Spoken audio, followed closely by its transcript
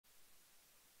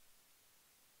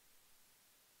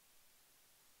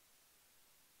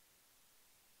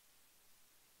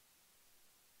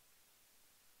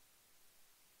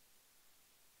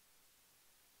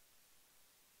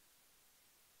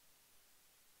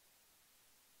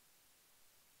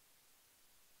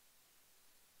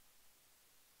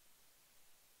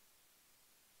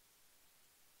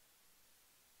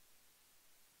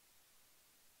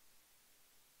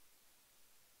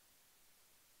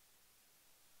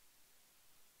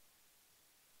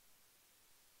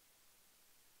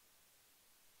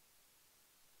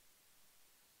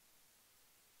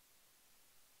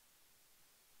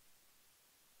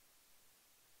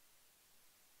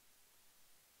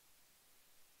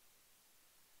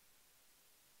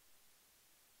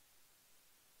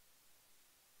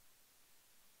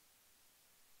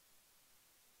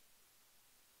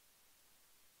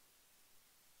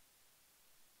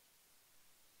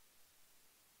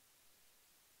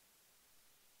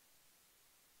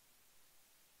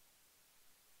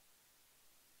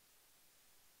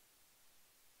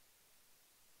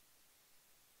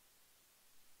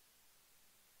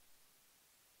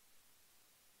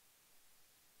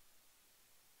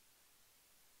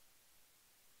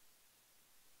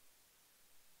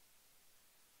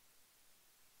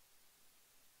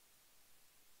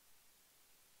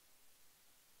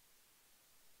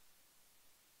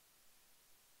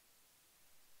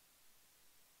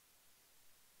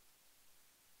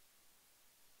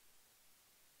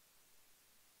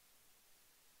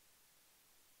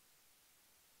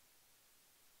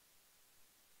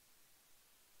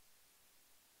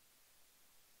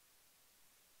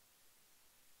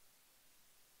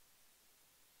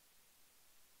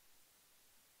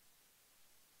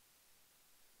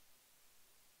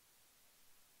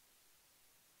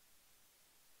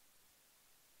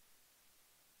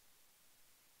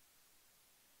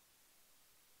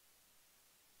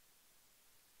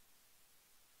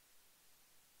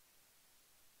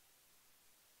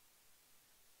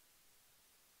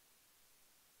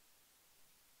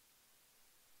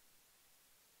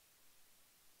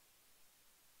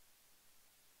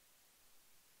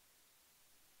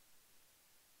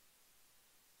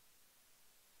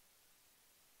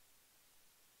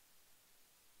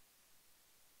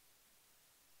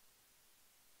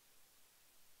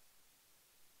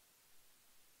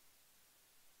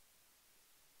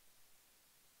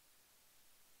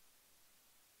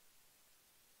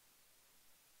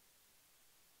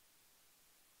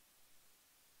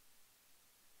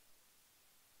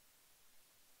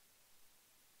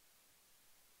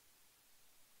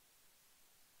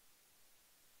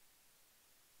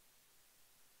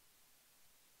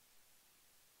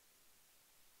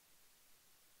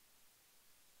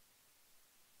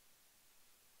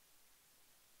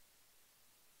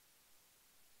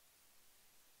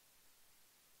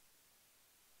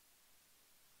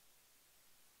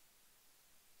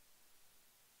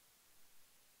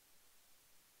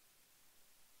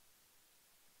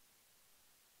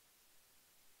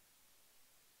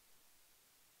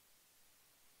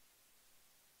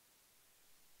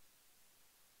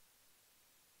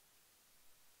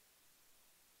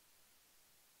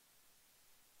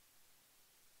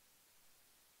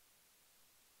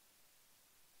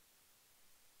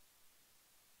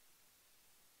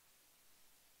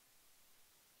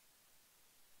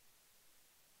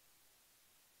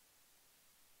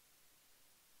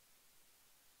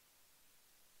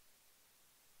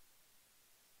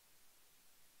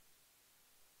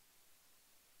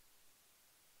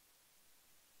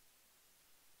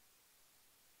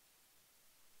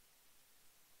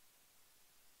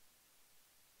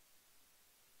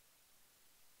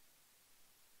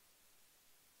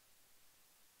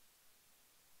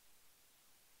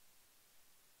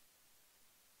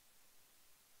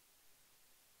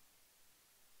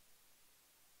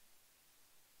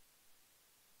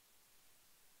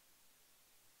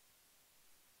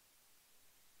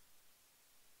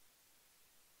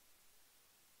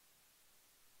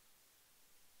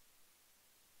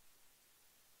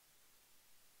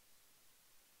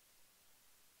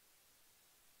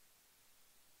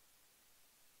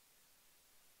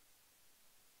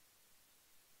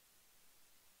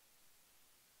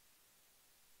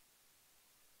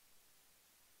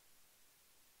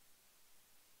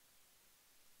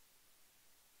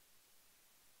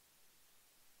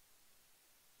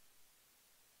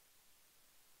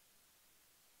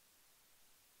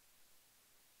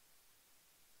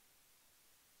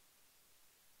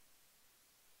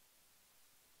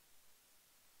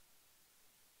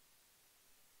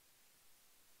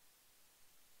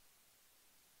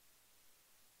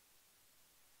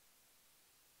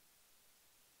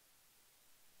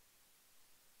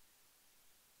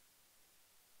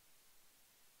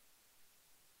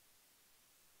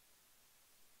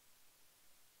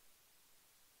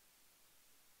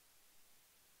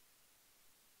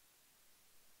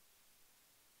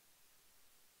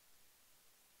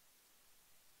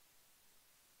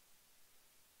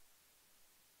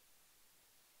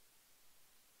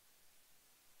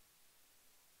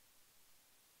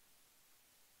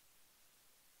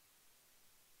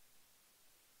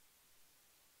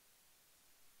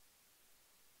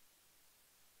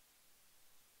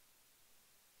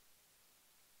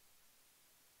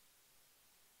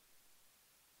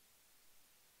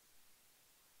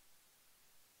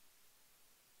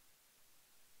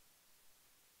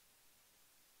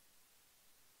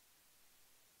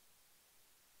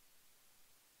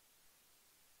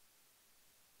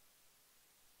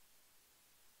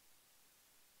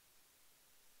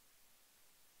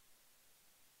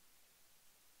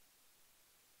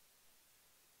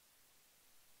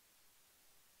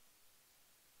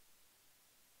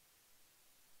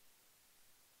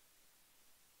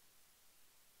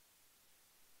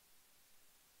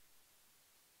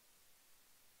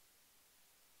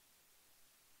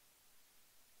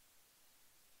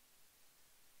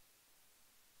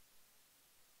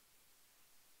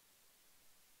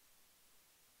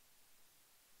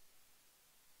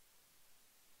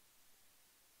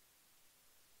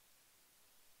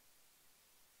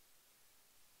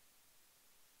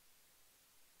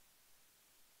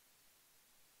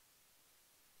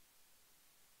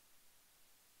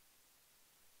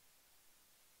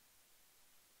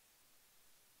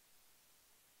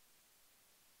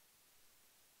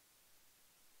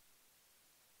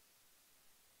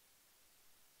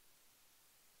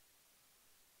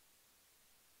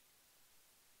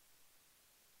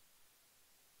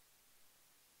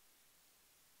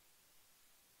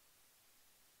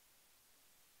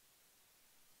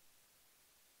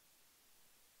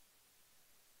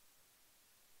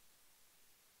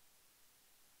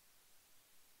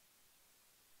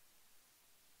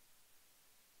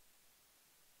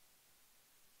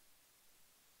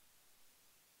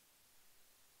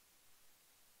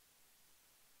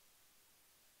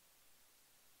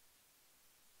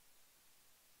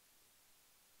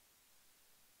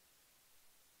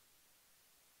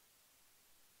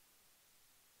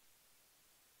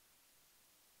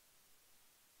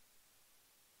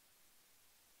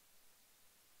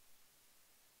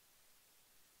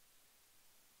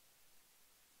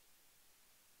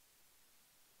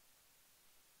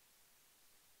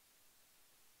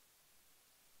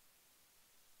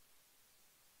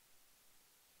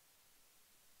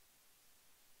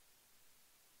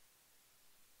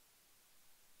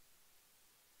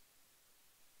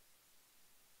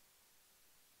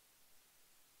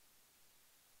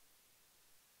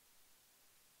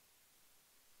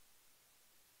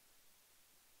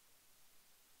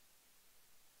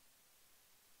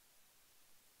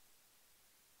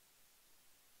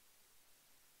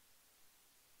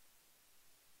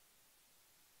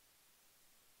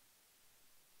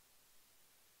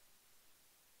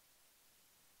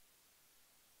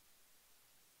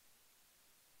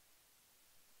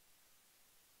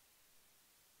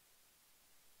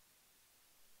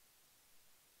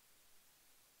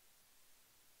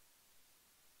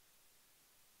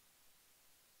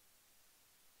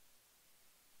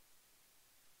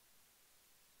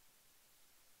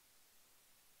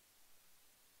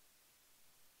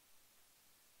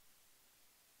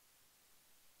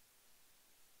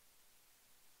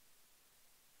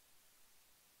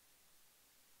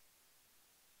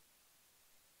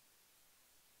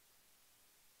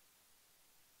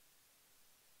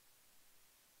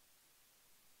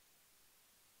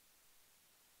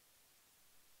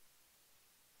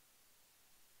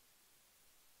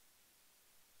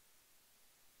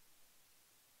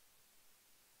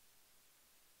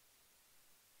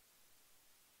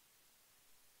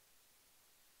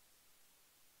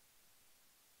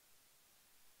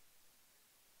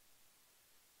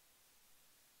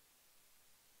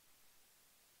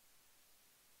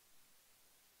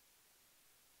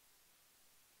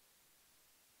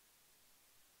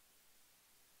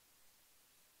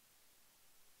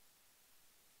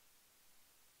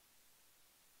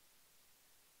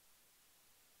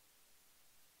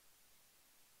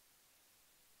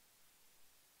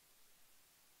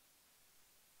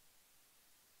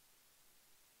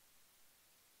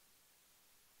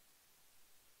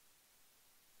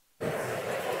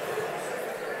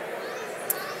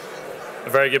A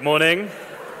very good morning,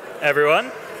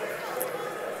 everyone.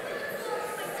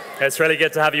 It's really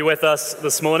good to have you with us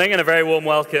this morning, and a very warm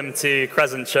welcome to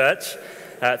Crescent Church.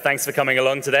 Thanks for coming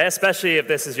along today, especially if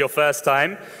this is your first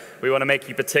time. We want to make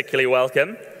you particularly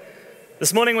welcome.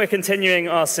 This morning we're continuing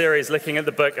our series looking at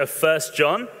the book of 1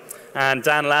 John, and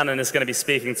Dan Lannon is going to be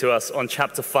speaking to us on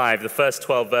chapter 5, the first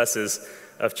 12 verses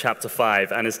of chapter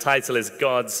 5, and his title is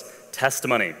God's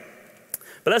Testimony.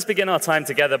 But let's begin our time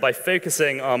together by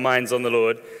focusing our minds on the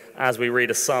Lord as we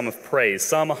read a psalm of praise,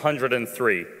 Psalm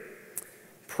 103.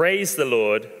 Praise the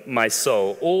Lord, my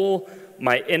soul. All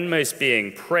my inmost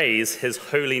being, praise his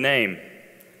holy name.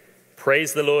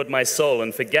 Praise the Lord, my soul,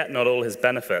 and forget not all his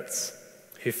benefits,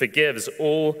 who forgives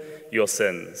all your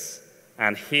sins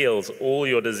and heals all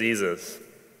your diseases,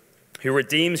 who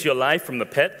redeems your life from the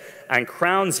pit and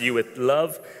crowns you with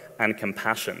love and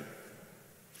compassion,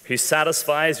 who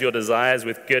satisfies your desires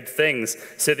with good things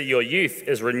so that your youth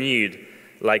is renewed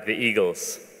like the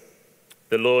eagles.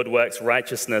 The Lord works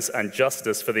righteousness and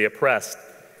justice for the oppressed.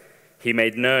 He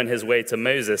made known his way to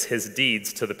Moses, his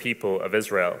deeds to the people of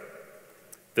Israel.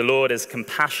 The Lord is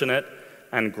compassionate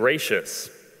and gracious,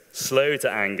 slow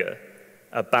to anger,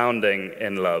 abounding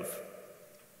in love.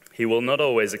 He will not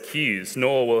always accuse,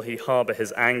 nor will he harbor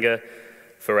his anger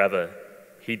forever.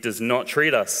 He does not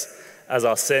treat us as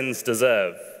our sins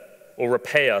deserve, or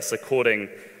repay us according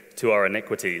to our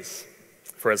iniquities.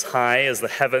 For as high as the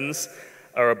heavens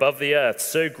are above the earth,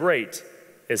 so great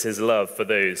is his love for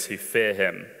those who fear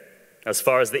him. As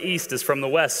far as the east is from the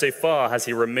west, so far has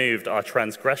he removed our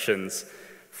transgressions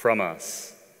from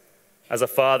us. As a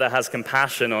father has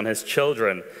compassion on his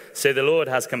children, so the Lord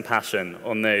has compassion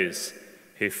on those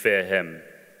who fear him.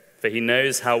 For he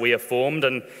knows how we are formed,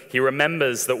 and he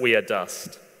remembers that we are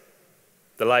dust.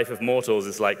 The life of mortals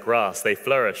is like grass. They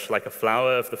flourish like a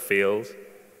flower of the field.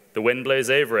 The wind blows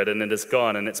over it, and it is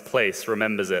gone, and its place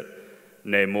remembers it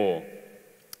no more.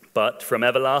 But from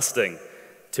everlasting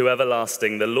to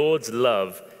everlasting, the Lord's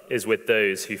love is with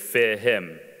those who fear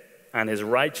him, and his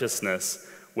righteousness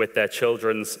with their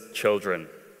children's children,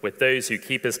 with those who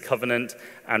keep his covenant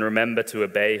and remember to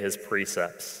obey his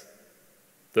precepts.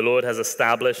 The Lord has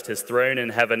established his throne in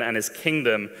heaven, and his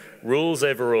kingdom rules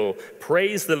over all.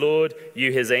 Praise the Lord,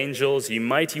 you his angels, you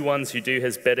mighty ones who do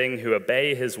his bidding, who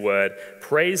obey his word.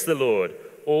 Praise the Lord,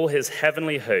 all his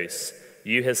heavenly hosts,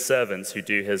 you his servants who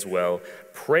do his will.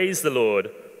 Praise the Lord,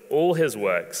 all his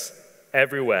works,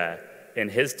 everywhere in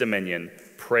his dominion.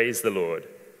 Praise the Lord,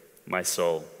 my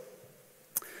soul.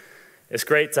 It's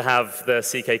great to have the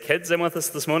CK kids in with us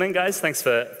this morning, guys. Thanks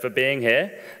for being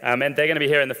here. And they're going to be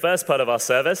here in the first part of our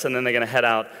service, and then they're going to head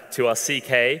out to our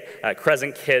CK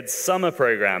Crescent Kids summer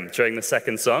program during the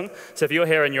second song. So if you're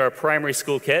here and you're a primary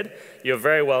school kid, you're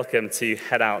very welcome to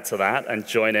head out to that and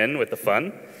join in with the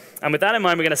fun. And with that in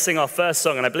mind, we're going to sing our first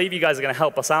song, and I believe you guys are going to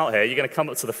help us out here. You're going to come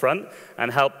up to the front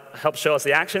and help show us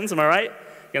the actions, am I right?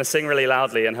 You're going to sing really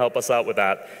loudly and help us out with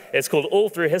that. It's called All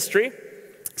Through History.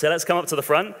 So let's come up to the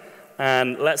front.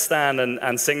 And let's stand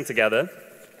and sing together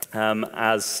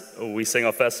as we sing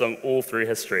our first song, All Through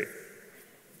History.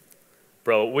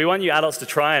 Bro, we want you adults to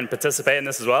try and participate in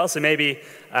this as well. So maybe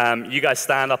you guys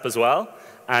stand up as well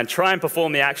and try and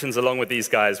perform the actions along with these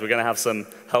guys. We're going to have some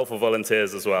helpful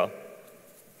volunteers as well.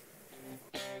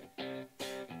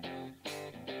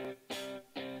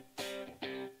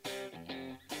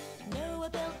 Noah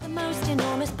built the most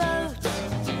enormous boat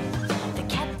that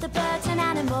kept the birds and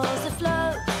animals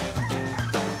afloat.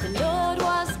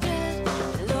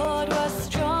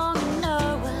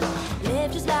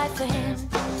 For him.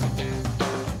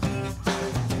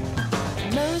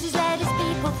 Moses led his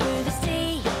people through the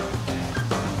sea,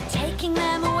 taking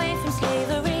them away from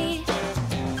slavery.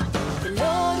 The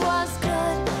Lord was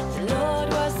good, the Lord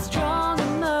was strong,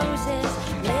 and Moses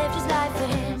lived his life for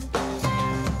him.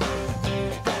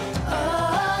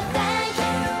 Oh, thank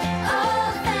you,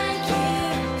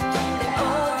 that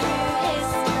all through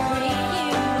history you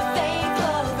were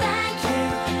faithful. Thank you,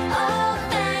 oh,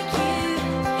 thank you,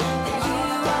 that you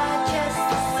are just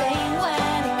the same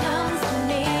when it comes to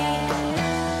me.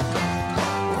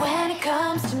 When it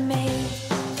comes to me.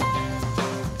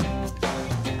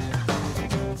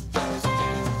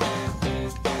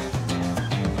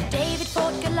 David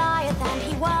fought Goliath and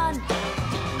he won.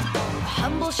 A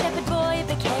humble shepherd boy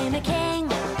became a king.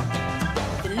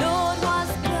 The Lord was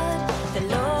good, the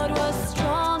Lord was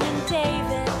strong, and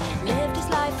David lived his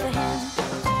life for him.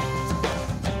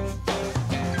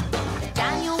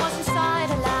 Daniel was inside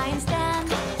a lion's den,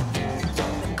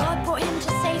 but God brought him to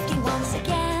safety once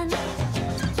again.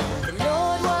 The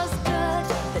Lord was good,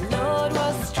 the Lord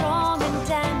was strong, and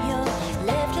Daniel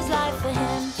lived his life for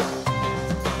him.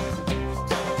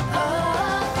 Oh,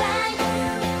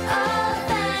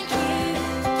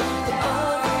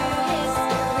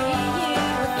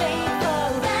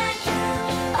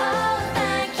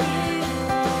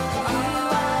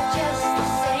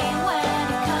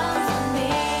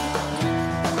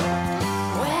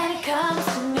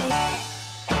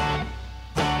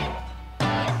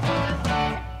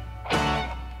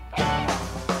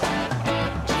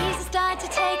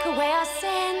 away our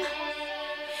sin,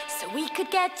 so we could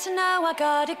get to know our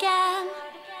God again.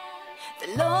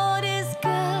 The Lord is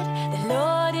good, the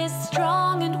Lord is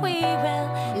strong, and we will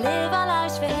live our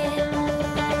lives for Him.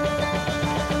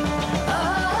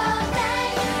 Oh,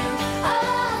 thank you,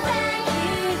 oh, thank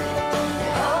you.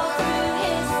 All through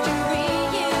history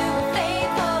you were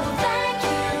faithful. Thank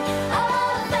you,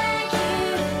 oh, thank you.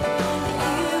 That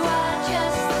you are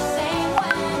just the same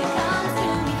when it comes to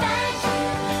me. Thank you,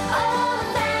 oh,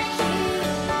 thank you.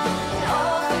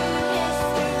 All through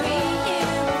history you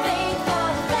were faithful.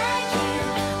 Thank you,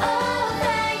 oh,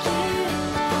 thank you.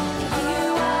 That you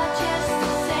are just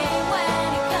the same when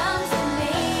it comes to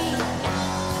me.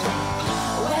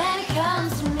 When it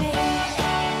comes to me.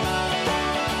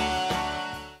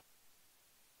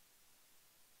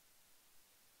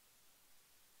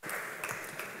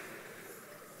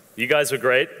 You guys were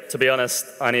great. To be honest,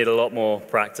 I need a lot more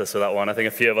practice with that one. I think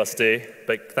a few of us do,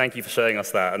 but thank you for showing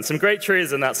us that. And some great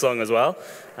truths in that song as well.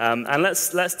 And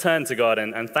let's turn to God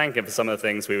and thank Him for some of the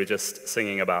things we were just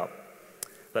singing about.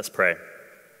 Let's pray.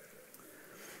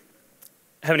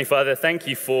 Heavenly Father, thank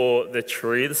you for the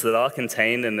truths that are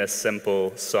contained in this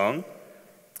simple song.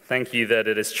 Thank you that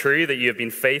it is true that you have been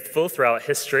faithful throughout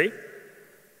history.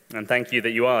 And thank you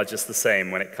that you are just the same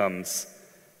when it comes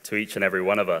to each and every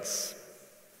one of us.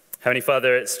 Heavenly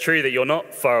Father, it's true that you're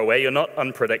not far away, you're not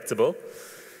unpredictable.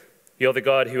 You're the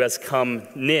God who has come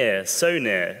near, so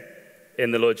near,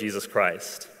 in the Lord Jesus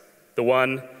Christ. The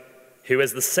one who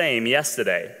is the same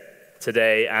yesterday,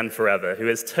 today, and forever, who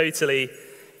is totally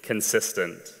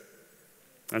consistent.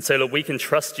 And so, Lord, we can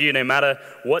trust you no matter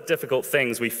what difficult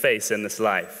things we face in this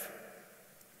life.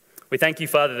 We thank you,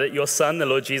 Father, that your Son, the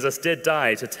Lord Jesus, did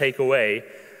die to take away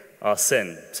our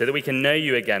sin, so that we can know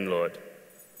you again, Lord,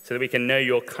 so that we can know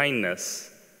your kindness.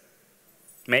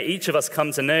 May each of us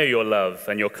come to know your love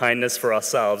and your kindness for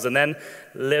ourselves, and then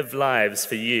live lives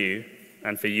for you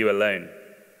and for you alone.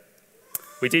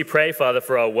 We do pray, Father,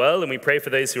 for our world, and we pray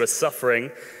for those who are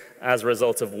suffering as a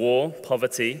result of war,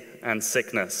 poverty, and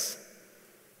sickness.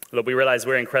 Lord, we realize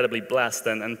we're incredibly blessed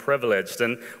and privileged,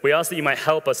 and we ask that you might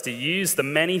help us to use the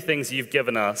many things you've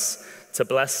given us to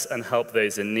bless and help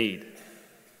those in need.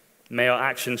 May our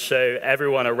actions show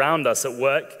everyone around us at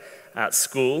work, at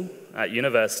school, at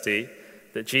university,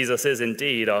 that Jesus is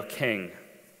indeed our King.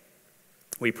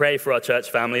 We pray for our church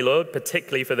family, Lord,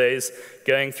 particularly for those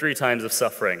going through times of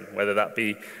suffering, whether that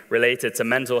be related to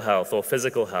mental health or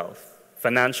physical health,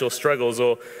 financial struggles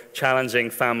or challenging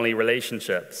family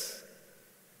relationships.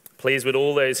 Please, would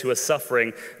all those who are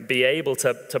suffering be able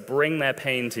to bring their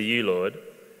pain to you, Lord,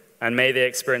 and may they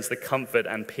experience the comfort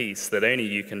and peace that only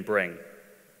you can bring.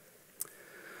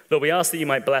 Lord, we ask that you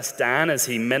might bless Dan as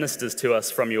he ministers to us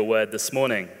from your word this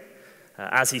morning.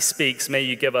 As he speaks, may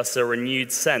you give us a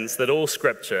renewed sense that all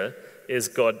Scripture is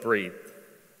God-breathed.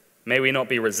 May we not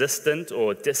be resistant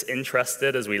or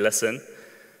disinterested as we listen,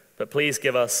 but please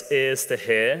give us ears to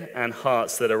hear and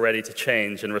hearts that are ready to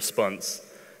change in response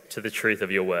to the truth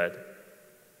of your word.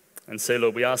 And so,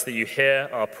 Lord, we ask that you hear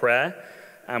our prayer,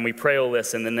 and we pray all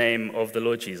this in the name of the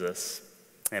Lord Jesus.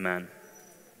 Amen.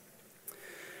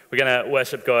 We're going to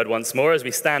worship God once more as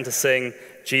we stand to sing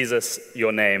Jesus,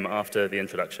 Your Name after the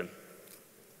introduction.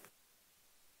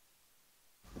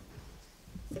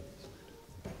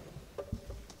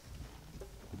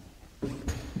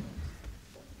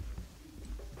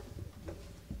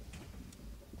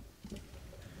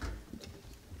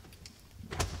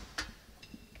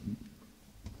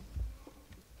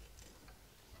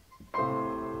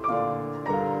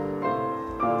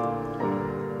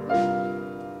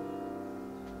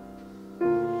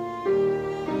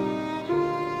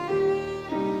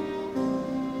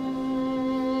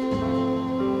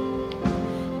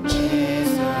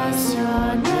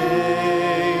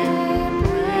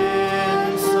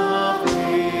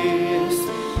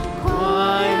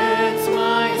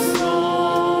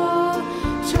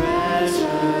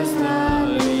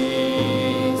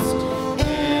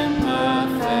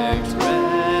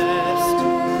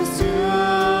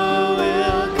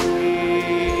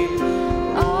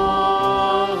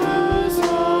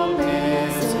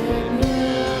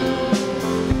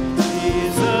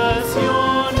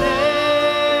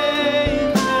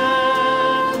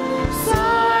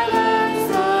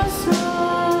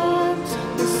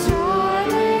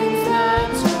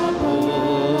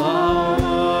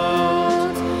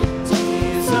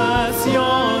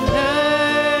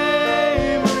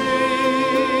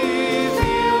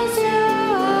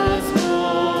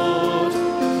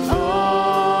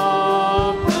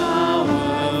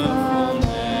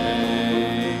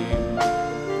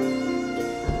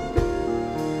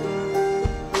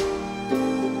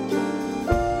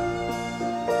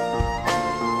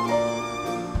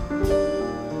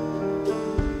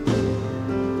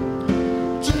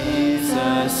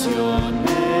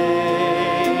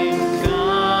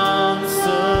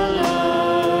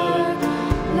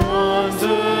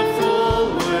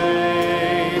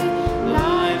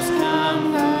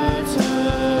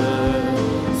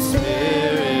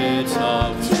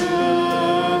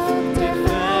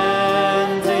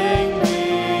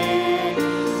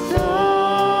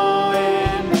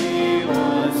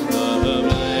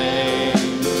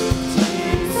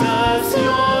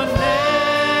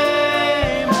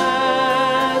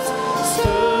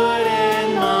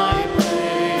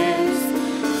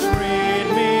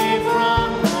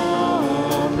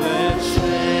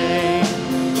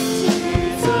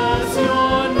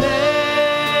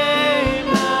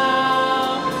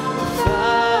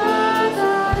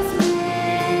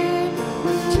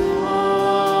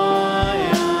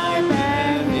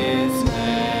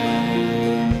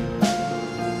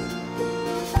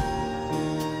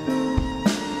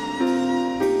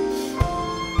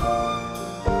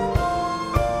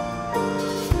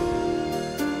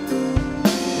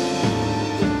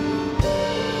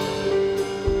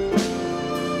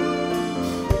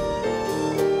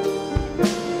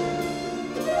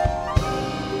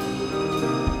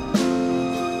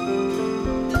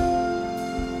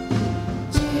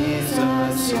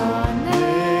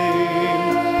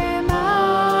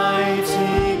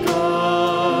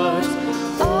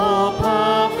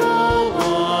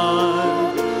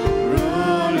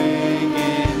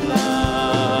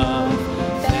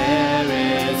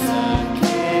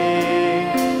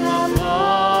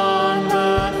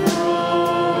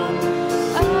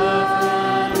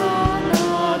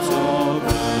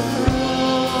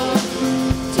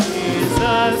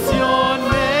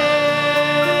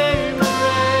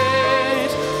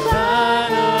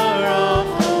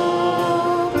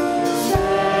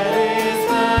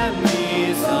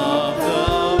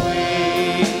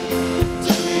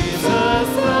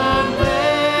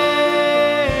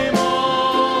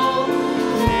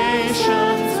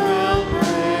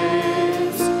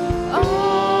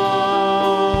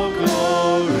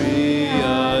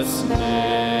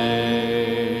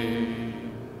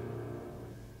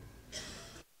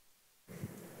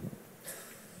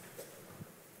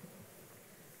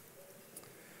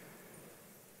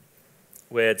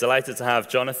 We're delighted to have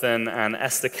Jonathan and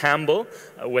Esther Campbell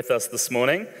with us this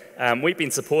morning. We've been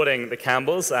supporting the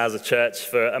Campbells as a church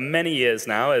for many years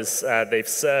now as they've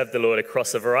served the Lord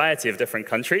across a variety of different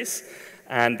countries.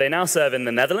 And they now serve in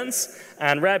the Netherlands.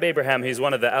 And Rab Abraham, who's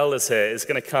one of the elders here, is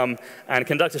going to come and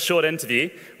conduct a short interview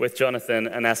with Jonathan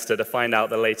and Esther to find out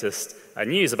the latest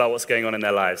news about what's going on in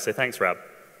their lives. So thanks, Rab.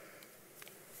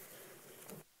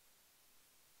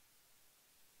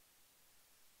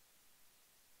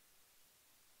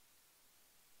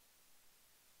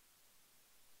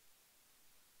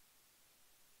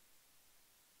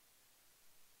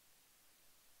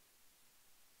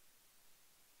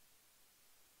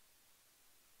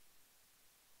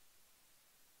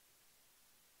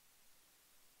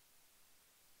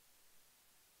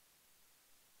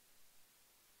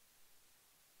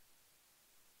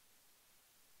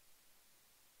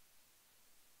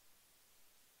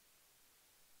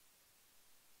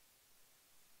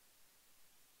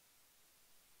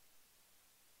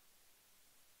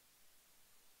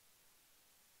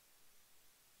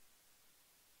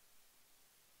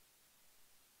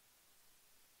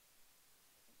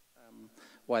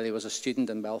 While he was a student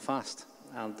in Belfast,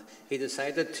 and he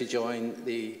decided to join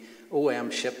the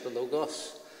OM ship, the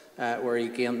Logos, where he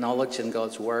gained knowledge in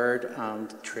God's Word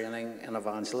and training in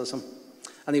evangelism.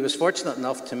 And he was fortunate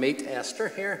enough to meet Esther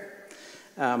here,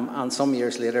 and some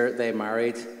years later they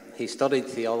married. He studied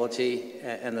theology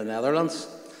in the Netherlands,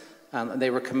 and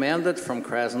they were commended from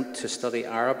Crescent to study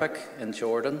Arabic in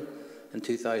Jordan in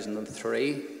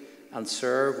 2003 and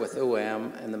serve with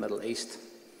OM in the Middle East.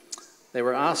 They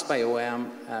were asked by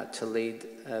OM to lead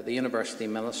the university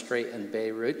ministry in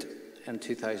Beirut in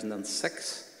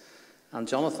 2006, and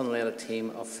Jonathan led a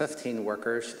team of 15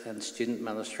 workers in student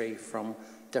ministry from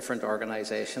different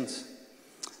organisations.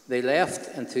 They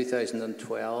left in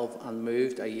 2012 and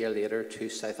moved a year later to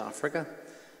South Africa,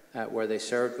 where they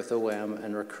served with OM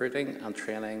in recruiting and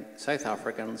training South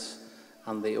Africans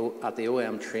at the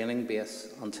OM training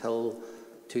base until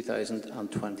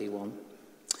 2021.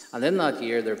 And in that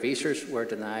year, their visas were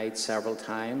denied several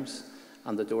times,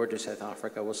 and the door to South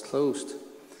Africa was closed.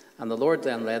 And the Lord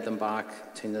then led them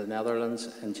back to the Netherlands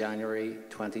in January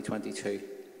 2022.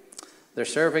 They're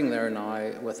serving there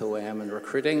now with OM in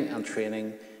recruiting and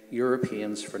training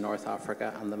Europeans for North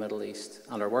Africa and the Middle East,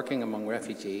 and are working among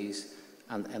refugees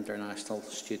and international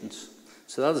students.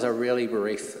 So that is a really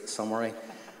brief summary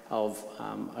of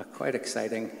a quite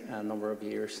exciting number of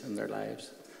years in their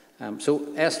lives. So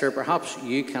Esther, perhaps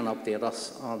you can update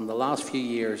us on the last few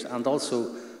years and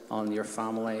also on your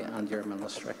family and your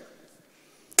ministry.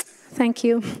 Thank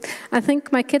you. I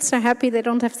think my kids are happy they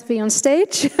don't have to be on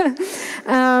stage.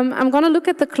 I'm going to look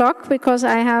at the clock because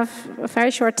I have a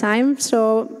very short time,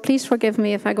 so please forgive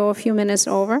me if I go a few minutes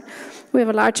over. We have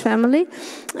a large family.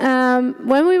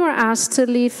 When we were asked to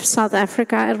leave South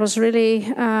Africa, it was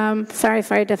really very,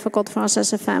 very difficult for us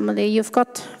as a family. You've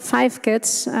got 5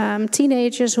 kids,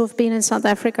 teenagers who've been in South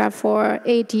Africa for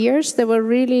 8 years. They were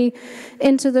really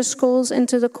into the schools,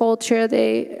 into the culture.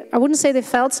 I wouldn't say they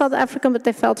felt South African, but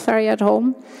they felt very at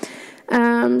home.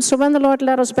 So when the Lord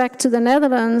led us back to the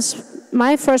Netherlands,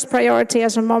 my first priority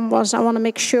as a mom was I want to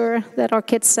make sure that our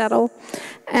kids settle.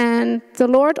 And the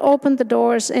Lord opened the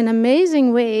doors in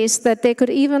amazing ways that they could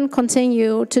even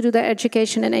continue to do their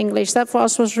education in English. That for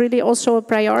us was really also a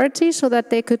priority so that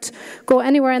they could go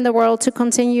anywhere in the world to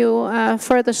continue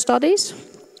further studies.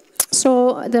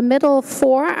 So the middle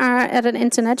 4 are at an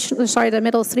international, the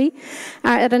middle 3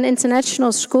 are at an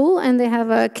international school, and they have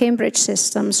a Cambridge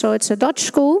system. So it's a Dutch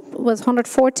school with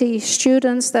 140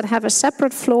 students that have a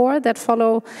separate floor that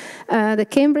follow the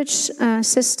Cambridge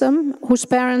system, whose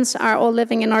parents are all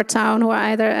living in our town, who are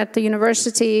either at the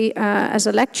university as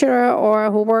a lecturer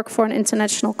or who work for an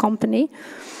international company.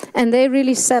 And they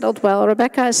really settled well.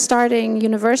 Rebecca is starting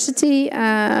university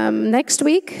next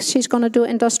week. She's going to do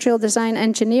industrial design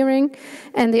engineering,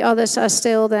 and the others are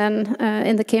still then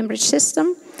in the Cambridge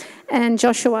system. And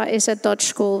Joshua is at Dutch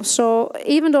school. So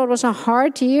even though it was a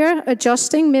hard year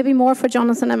adjusting, maybe more for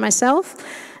Jonathan and myself,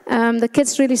 the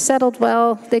kids really settled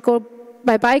well. They go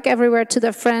by bike everywhere to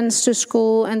their friends, to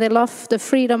school, and they love the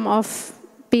freedom of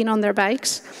being on their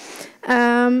bikes.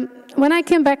 When I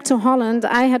came back to Holland,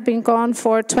 I had been gone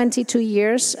for 22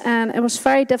 years, and it was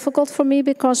very difficult for me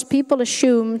because people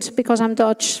assumed, because I'm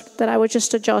Dutch, that I would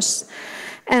just adjust.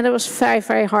 And it was very,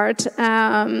 very hard.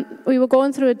 We were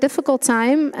going through a difficult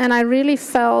time, and I really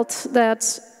felt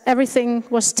that everything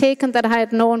was taken that I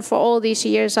had known for all these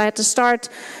years. I had to start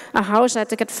a house, I had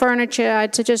to get furniture, I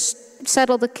had to just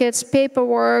settle the kids'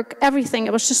 paperwork, everything.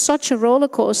 It was just such a roller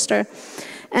coaster.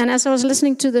 And as I was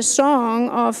listening to the song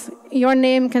of Your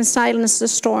Name Can Silence the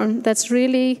Storm, that's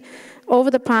really, over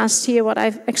the past year, what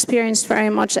I've experienced very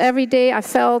much. Every day I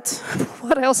felt,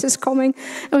 what else is coming?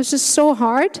 It was just so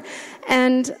hard.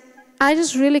 And I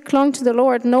just really clung to the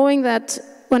Lord, knowing that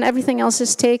when everything else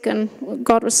is taken,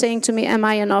 God was saying to me, am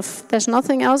I enough? There's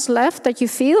nothing else left that you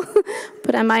feel,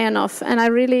 but am I enough? And I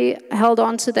really held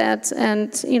on to that,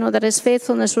 and that His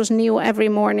faithfulness was new every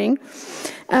morning.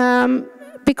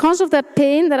 Because of that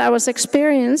pain that I was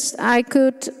experienced, I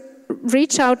could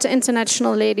reach out to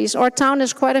international ladies. Our town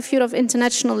has quite a few of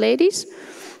international ladies,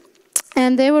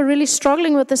 and they were really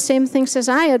struggling with the same things as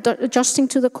I, adjusting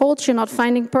to the culture, not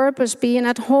finding purpose, being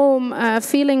at home,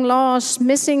 feeling lost,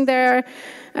 missing their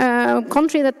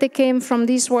country that they came from.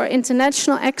 These were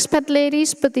international expat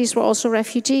ladies, but these were also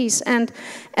refugees. And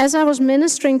as I was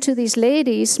ministering to these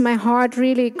ladies, my heart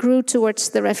really grew towards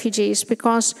the refugees,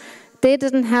 because they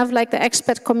didn't have, like the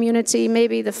expat community,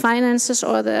 maybe the finances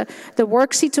or the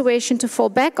work situation to fall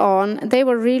back on. They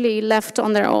were really left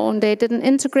on their own. They didn't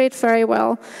integrate very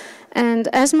well. And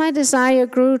as my desire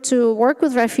grew to work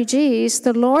with refugees,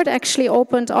 the Lord actually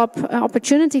opened up an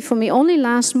opportunity for me only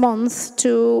last month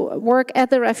to work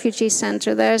at the refugee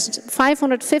center. There's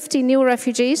 550 new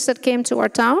refugees that came to our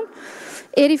town.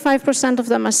 85% of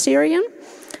them are Syrian.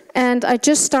 And I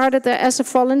just started there as a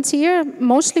volunteer,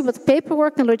 mostly with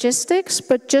paperwork and logistics,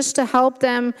 but just to help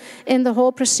them in the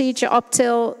whole procedure up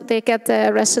till they get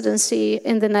their residency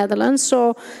in the Netherlands.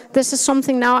 So this is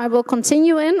something now I will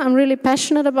continue in. I'm really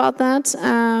passionate about that.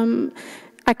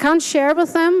 I can't share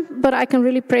with them, but I can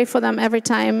really pray for them every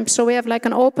time. So we have like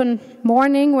an open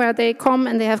morning where they come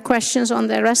and they have questions on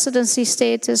their residency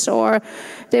status, or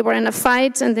they were in a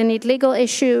fight and they need legal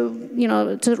issue,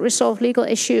 to resolve legal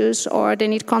issues, or they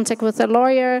need contact with a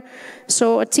lawyer.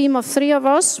 So a team of 3 of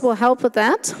us will help with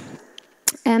that.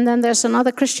 And then there's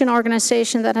another Christian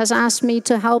organization that has asked me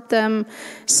to help them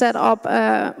set up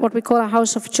what we call a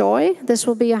house of joy. This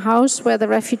will be a house where the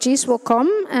refugees will come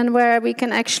and where we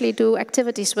can actually do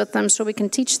activities with them. So we can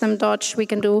teach them Dutch, we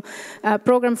can do a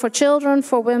program for children,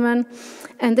 for women.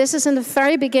 And this is in the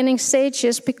very beginning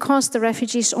stages because the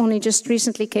refugees only just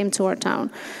recently came to our town.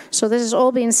 So this is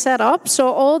all being set up.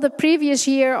 So all the previous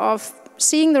year of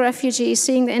seeing the refugees,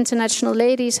 seeing the international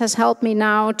ladies has helped me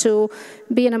now to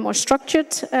be in a more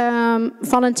structured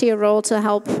volunteer role to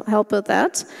help with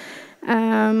that.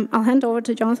 I'll hand over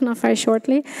to Jonathan very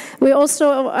shortly. We're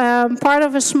also part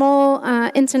of a small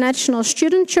international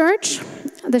student church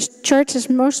The church is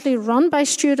mostly run by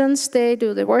students. They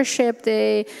do the worship.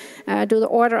 They do the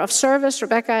order of service.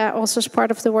 Rebecca also is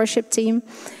part of the worship team.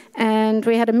 And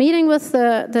we had a meeting with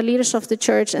the leaders of the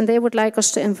church, and they would like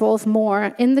us to involve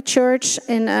more in the church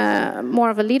in more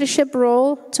of a leadership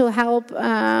role to help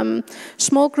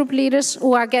small group leaders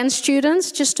who are against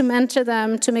students, just to mentor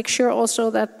them, to make sure also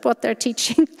that what they're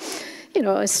teaching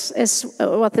is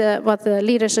what the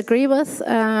leaders agree with.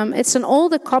 It's an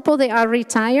older couple. They are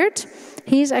retired.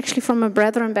 He's actually from a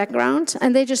Brethren background,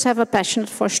 and they just have a passion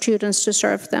for students to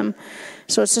serve them.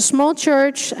 So it's a small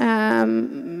church,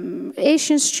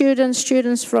 Asian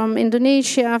students from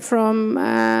Indonesia, from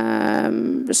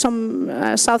some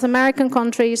South American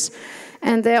countries,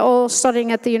 and they're all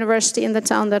studying at the university in the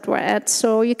town that we're at.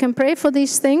 So you can pray for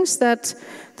these things, that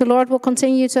the Lord will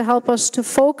continue to help us to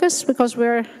focus, because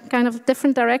we're kind of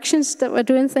different directions that we're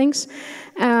doing things.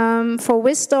 For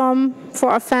wisdom, for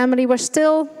our family, we're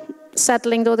still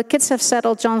settling, though the kids have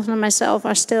settled. Jonathan and myself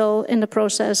are still in the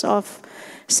process of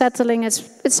settling.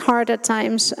 It's hard at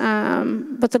times,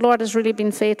 but the Lord has really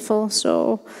been faithful.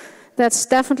 So that's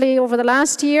definitely over the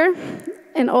last year,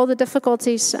 in all the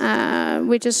difficulties,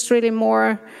 we just really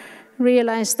more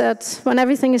realize that when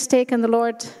everything is taken, the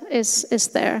Lord is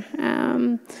there.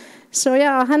 So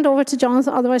yeah, I'll hand over to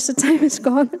Jonathan, otherwise the time is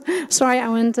gone. Sorry, I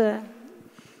went...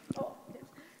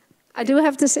 I do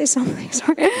have to say something,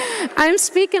 sorry. I'm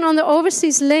speaking on the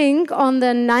Overseas Link on the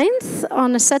 9th,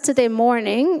 on a Saturday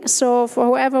morning. So for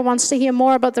whoever wants to hear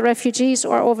more about the refugees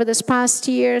or over this past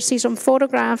year, see some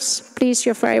photographs, please,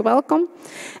 you're very welcome.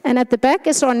 And at the back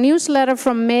is our newsletter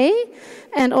from May,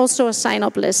 and also a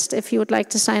sign-up list if you would like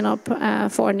to sign up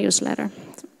for a newsletter.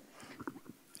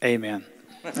 Amen.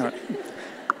 All right.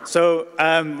 So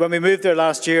when we moved there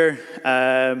last year,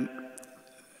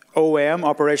 OM,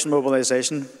 Operation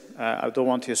Mobilization, I don't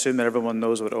want to assume that everyone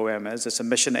knows what OM is. It's a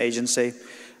mission agency,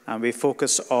 and we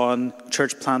focus on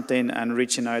church planting and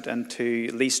reaching out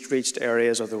into least reached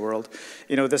areas of the world.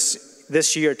 You know,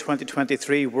 this year,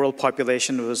 2023, world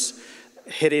population was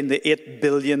hitting the 8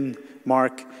 billion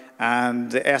mark, and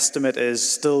the estimate is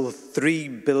still 3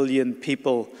 billion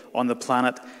people on the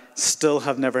planet still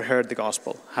have never heard the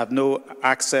gospel, have no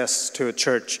access to a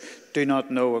church, do not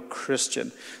know a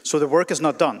Christian. So the work is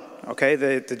not done, okay?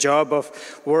 The job of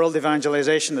world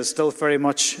evangelization is still very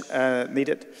much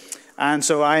needed. And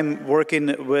so I'm working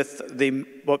with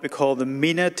what we call the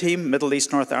MENA team, Middle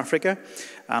East, North Africa,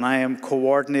 and I am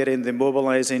coordinating the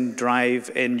mobilizing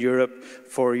drive in Europe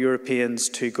for Europeans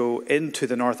to go into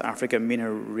the North Africa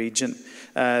MENA region.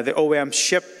 The OM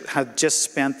ship had just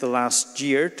spent the last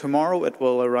year. Tomorrow it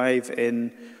will arrive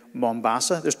in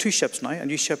Mombasa. There's 2 ships now. A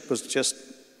new ship was just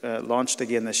launched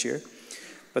again this year.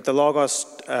 But the Logos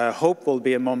Hope will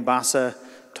be in Mombasa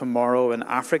tomorrow in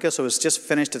Africa. So it's just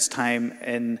finished its time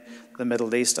in the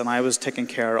Middle East, and I was taking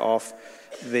care of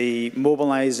the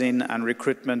mobilizing and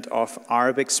recruitment of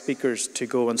Arabic speakers to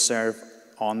go and serve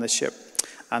on the ship.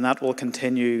 And that will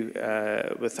continue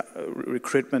with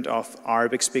recruitment of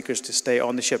Arabic speakers to stay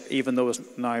on the ship, even though it's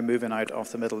now moving out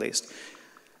of the Middle East.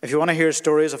 If you want to hear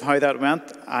stories of how that went,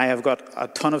 I have got a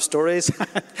ton of stories.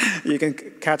 You can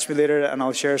catch me later and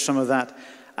I'll share some of that.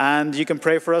 And you can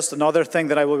pray for us. Another thing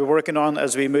that I will be working on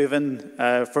as we move in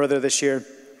further this year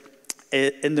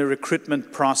in the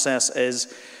recruitment process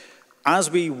is,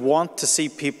 as we want to see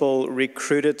people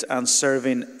recruited and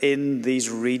serving in these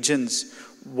regions,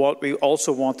 what we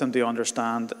also want them to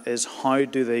understand is how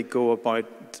do they go about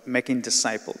making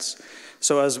disciples.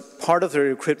 So as part of the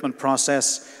recruitment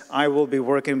process, I will be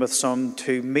working with some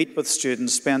to meet with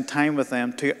students, spend time with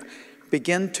them, to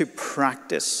begin to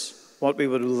practice what we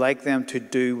would like them to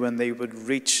do when they would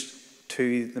reach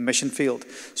to the mission field.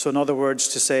 So in other words,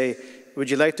 to say, would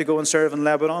you like to go and serve in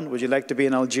Lebanon? Would you like to be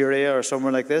in Algeria or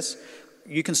somewhere like this?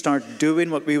 You can start doing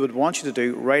what we would want you to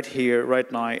do right here,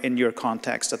 right now, in your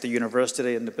context, at the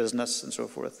university, in the business, and so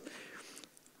forth.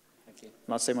 Thank you.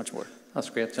 Not say much more. That's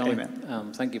great, John.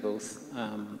 Amen. Thank you both.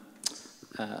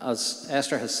 As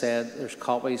Esther has said, there's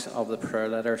copies of the prayer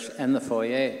letters in the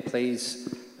foyer.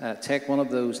 Please take one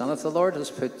of those. And if the Lord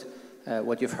has put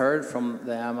what you've heard from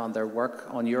them and their work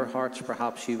on your hearts,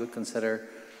 perhaps you would consider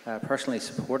personally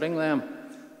supporting them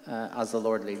as the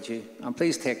Lord leads you. And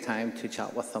please take time to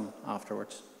chat with them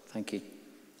afterwards. Thank you.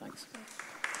 Thanks.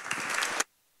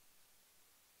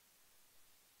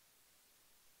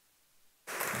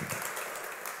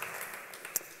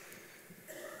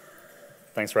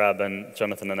 Thanks, Rab, and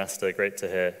Jonathan and Esther. Great to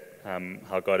hear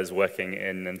how God is working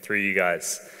in and through you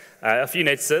guys. A few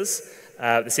notices.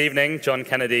 This evening, John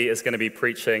Kennedy is going to be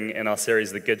preaching in our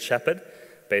series, The Good Shepherd,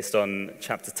 based on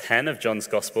chapter 10 of John's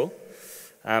Gospel.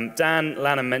 Dan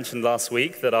Lannon mentioned last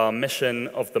week that our mission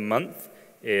of the month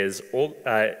is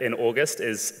in August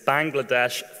is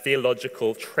Bangladesh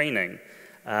Theological Training.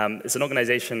 It's an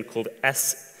organization called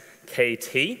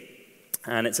SKT,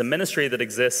 and it's a ministry that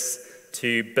exists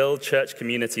to build church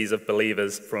communities of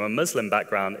believers from a Muslim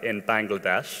background in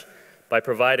Bangladesh by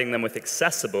providing them with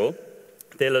accessible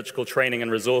theological training and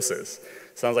resources.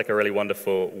 Sounds like a really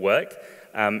wonderful work.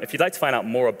 If you'd like to find out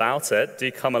more about it,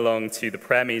 do come along to the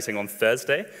prayer meeting on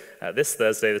Thursday, this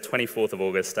Thursday, the 24th of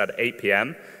August at 8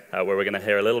 p.m., where we're going to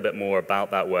hear a little bit more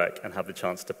about that work and have the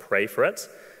chance to pray for it.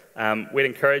 We'd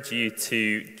encourage you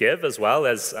to give as well.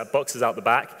 There's boxes out the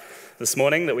back this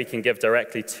morning that we can give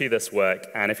directly to this work.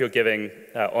 And if you're giving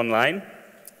online,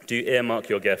 do earmark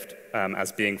your gift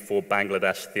as being for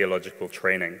Bangladesh Theological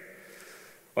Training.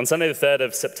 On Sunday the 3rd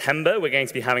of September, we're going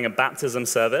to be having a baptism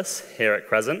service here at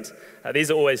Crescent.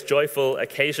 These are always joyful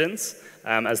occasions,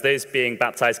 as those being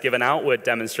baptized give an outward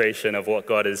demonstration of what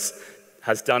God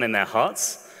has done in their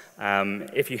hearts.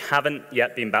 If you haven't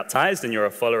yet been baptized and you're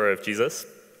a follower of Jesus,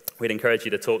 we'd encourage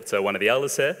you to talk to one of the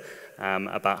elders here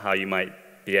about how you might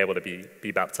be able to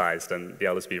be baptized, and the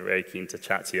elders will be very keen to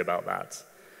chat to you about that.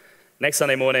 Next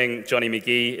Sunday morning, Johnny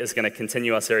McGee is going to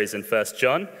continue our series in 1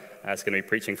 John. It's going to be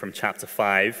preaching from chapter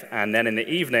 5. And then in the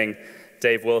evening,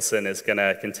 Dave Wilson is going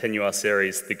to continue our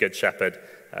series, The Good Shepherd,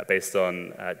 based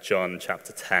on John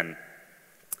chapter 10.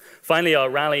 Finally, our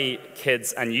Rally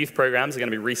Kids and Youth programs are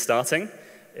going to be restarting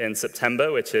in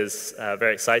September, which is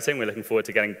very exciting. We're looking forward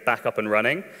to getting back up and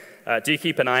running. Do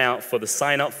keep an eye out for the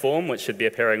sign-up form, which should be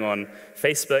appearing on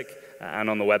Facebook and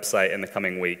on the website in the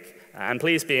coming week. And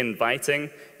please be inviting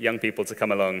young people to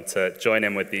come along to join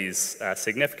in with these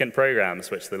significant programs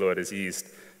which the Lord has used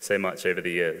so much over the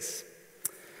years.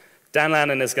 Dan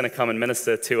Lannon is going to come and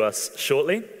minister to us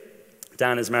shortly.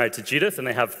 Dan is married to Judith, and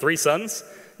they have 3 sons,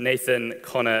 Nathan,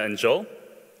 Connor, and Joel.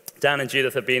 Dan and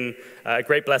Judith have been a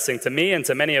great blessing to me and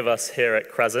to many of us here at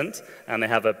Crescent, and they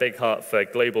have a big heart for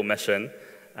global mission.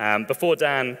 Before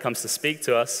Dan comes to speak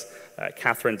to us,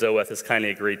 Catherine Dilworth has kindly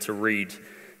agreed to read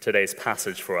today's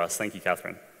passage for us. Thank you,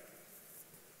 Catherine.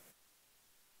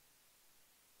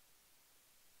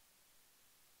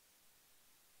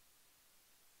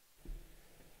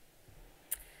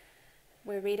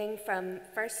 We're reading from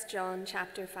 1 John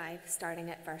chapter 5,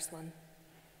 starting at verse 1.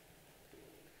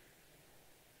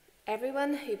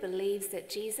 Everyone who believes that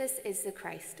Jesus is the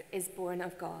Christ is born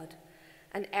of God,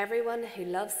 and everyone who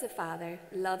loves the Father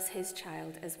loves his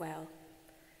child as well.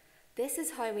 This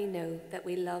is how we know that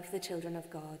we love the children of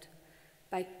God,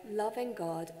 by loving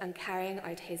God and carrying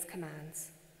out his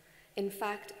commands. In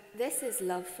fact, this is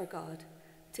love for God,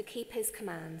 to keep his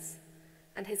commands,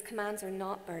 and his commands are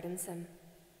not burdensome.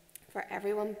 For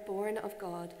everyone born of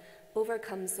God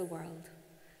overcomes the world.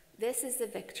 This is the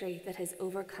victory that has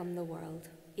overcome the world,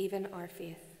 even our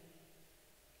faith.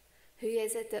 Who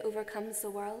is it that overcomes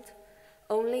the world?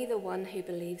 Only the one who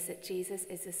believes that Jesus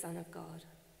is the Son of God.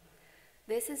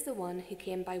 This is the one who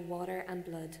came by water and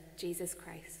blood, Jesus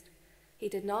Christ. He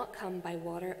did not come by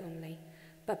water only,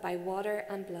 but by water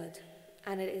and blood.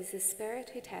 And it is the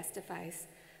Spirit who testifies,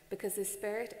 because the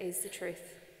Spirit is the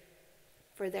truth.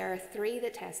 For there are 3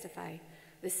 that testify,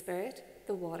 the Spirit,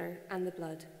 the water, and the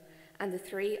blood, and the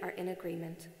 3 are in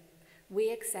agreement.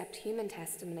 We accept human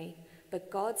testimony, but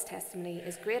God's testimony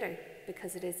is greater,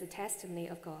 because it is the testimony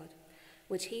of God,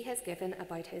 which he has given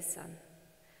about his Son.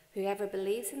 Whoever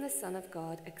believes in the Son of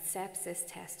God accepts this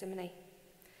testimony.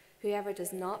 Whoever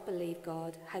does not believe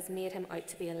God has made him out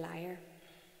to be a liar,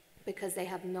 because they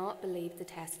have not believed the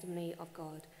testimony of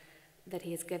God that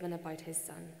he has given about his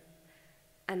Son.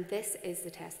 And this is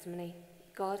the testimony: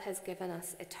 God has given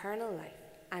us eternal life,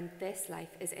 and this life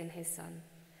is in his Son.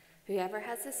 Whoever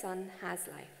has the Son has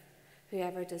life.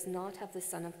 Whoever does not have the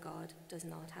Son of God does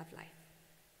not have life.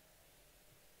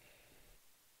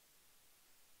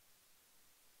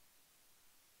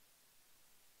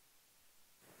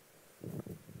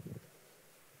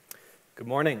 Good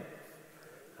morning.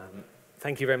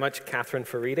 Thank you very much, Catherine,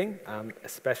 for reading,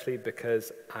 especially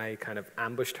because I kind of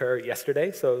ambushed her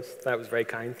yesterday, so that was very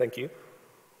kind. Thank you.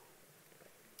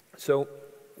 So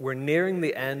we're nearing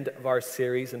the end of our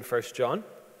series in 1 John.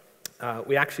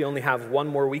 We actually only have 1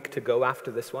 more week to go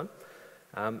after this one.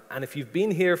 And if you've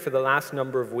been here for the last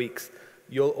number of weeks,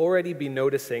 you'll already be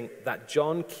noticing that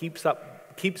John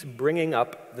keeps bringing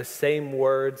up the same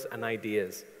words and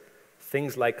ideas.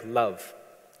 Things like love,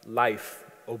 life,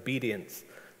 obedience,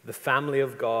 the family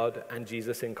of God, and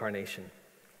Jesus' incarnation.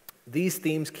 These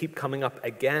themes keep coming up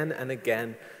again and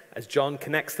again as John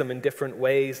connects them in different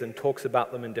ways and talks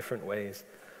about them in different ways.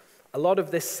 A lot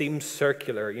of this seems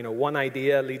circular. One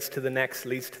idea leads to the next,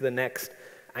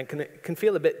 and it can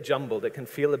feel a bit jumbled, it can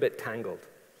feel a bit tangled.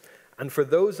 And for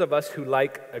those of us who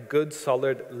like a good,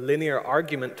 solid, linear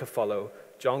argument to follow,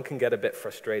 John can get a bit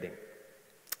frustrating.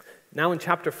 Now in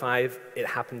chapter 5, it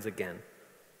happens again.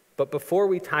 But before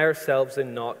we tie ourselves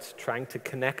in knots trying to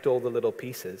connect all the little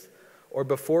pieces, or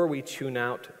before we tune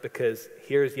out because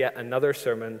here's yet another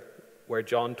sermon where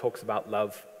John talks about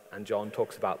love and John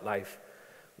talks about life,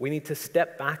 we need to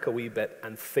step back a wee bit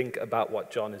and think about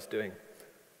what John is doing.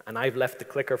 And I've left the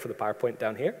clicker for the PowerPoint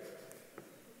down here.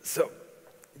 So,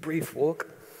 brief walk.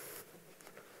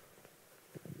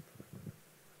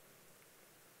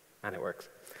 And it works.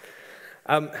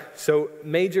 So,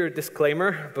 major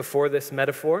disclaimer before this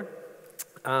metaphor.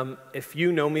 If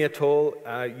you know me at all,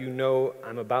 you know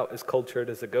I'm about as cultured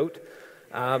as a goat.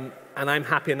 And I'm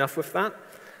happy enough with that.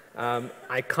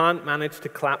 I can't manage to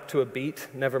clap to a beat,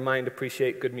 never mind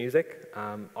appreciate good music.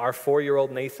 Our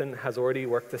 4-year-old Nathan has already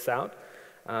worked this out.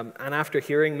 And after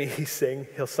hearing me sing,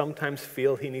 he'll sometimes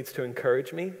feel he needs to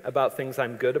encourage me about things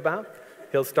I'm good about.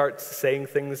 He'll start saying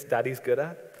things Daddy's good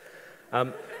at.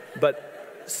 But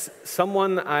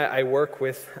someone I work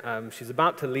with, she's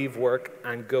about to leave work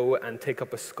and go and take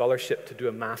up a scholarship to do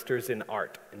a master's in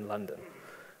art in London.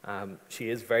 She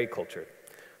is very cultured.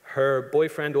 Her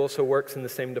boyfriend also works in the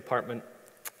same department.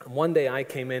 And one day I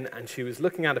came in and she was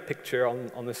looking at a picture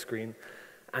on the screen,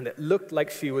 and it looked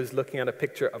like she was looking at a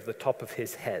picture of the top of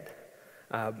his head.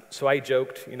 So I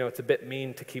joked, it's a bit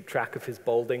mean to keep track of his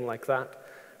balding like that.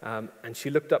 And she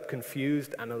looked up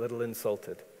confused and a little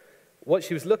insulted. What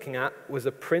she was looking at was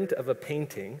a print of a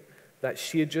painting that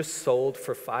she had just sold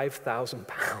for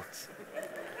 £5,000.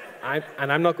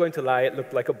 And I'm not going to lie, it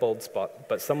looked like a bald spot,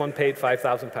 but someone paid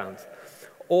 £5,000.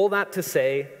 All that to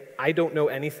say, I don't know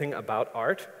anything about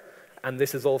art, and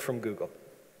this is all from Google.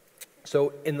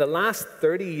 So in the last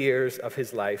 30 years of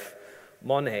his life,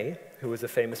 Monet, who was a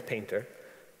famous painter,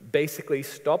 basically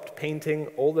stopped painting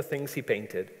all the things he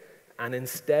painted and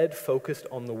instead focused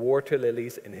on the water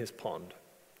lilies in his pond.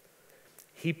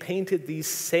 He painted these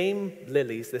same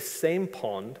lilies, this same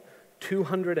pond,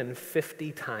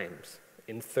 250 times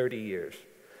in 30 years.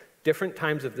 Different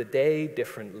times of the day,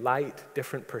 different light,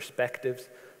 different perspectives,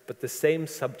 but the same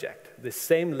subject, the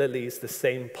same lilies, the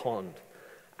same pond.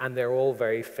 And they're all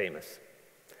very famous.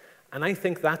 And I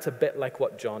think that's a bit like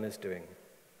what John is doing.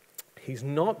 He's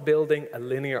not building a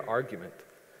linear argument,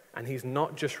 and he's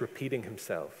not just repeating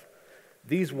himself.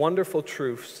 These wonderful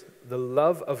truths, the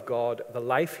love of God, the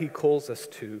life he calls us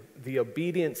to, the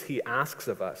obedience he asks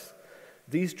of us,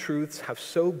 these truths have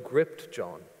so gripped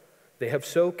John, they have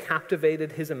so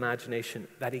captivated his imagination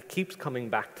that he keeps coming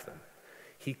back to them.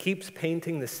 He keeps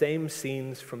painting the same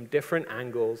scenes from different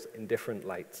angles in different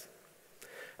lights.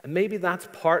 And maybe that's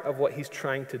part of what he's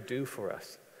trying to do for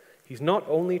us. He's not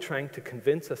only trying to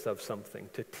convince us of something,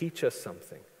 to teach us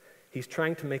something. He's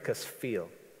trying to make us feel.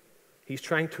 He's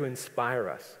trying to inspire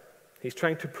us. He's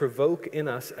trying to provoke in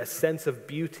us a sense of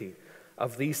beauty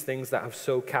of these things that have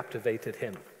so captivated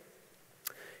him.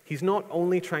 He's not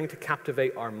only trying to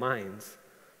captivate our minds,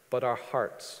 but our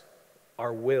hearts,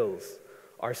 our wills,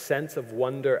 our sense of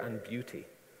wonder and beauty.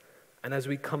 And as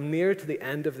we come near to the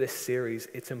end of this series,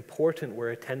 it's important we're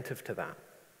attentive to that.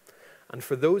 And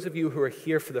for those of you who are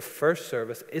here for the first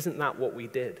service, isn't that what we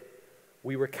did?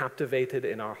 We were captivated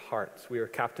in our hearts. We were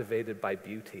captivated by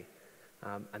beauty.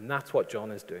 And that's what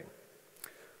John is doing.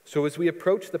 So as we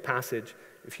approach the passage,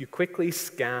 if you quickly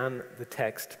scan the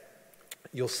text,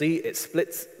 you'll see it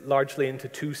splits largely into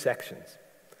 2 sections.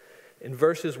 In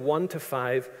verses 1 to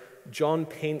 5, John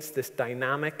paints this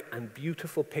dynamic and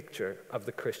beautiful picture of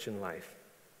the Christian life.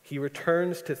 He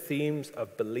returns to themes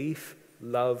of belief,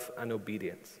 love, and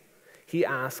obedience. He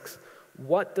asks,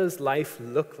 what does life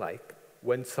look like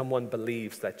when someone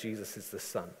believes that Jesus is the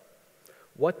Son?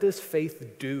 What does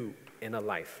faith do in a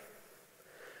life?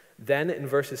 Then in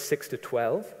verses 6 to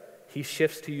 12, he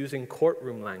shifts to using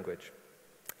courtroom language.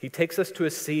 He takes us to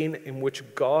a scene in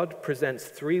which God presents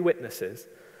 3 witnesses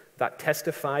that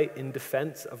testify in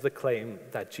defense of the claim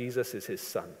that Jesus is his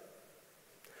Son.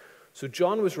 So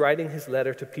John was writing his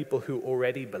letter to people who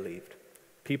already believed,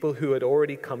 people who had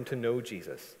already come to know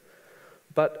Jesus.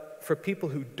 But for people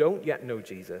who don't yet know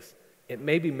Jesus, it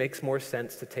maybe makes more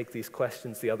sense to take these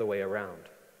questions the other way around.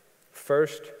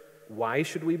 First, why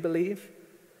should we believe?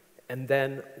 And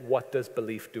then, what does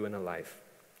belief do in a life?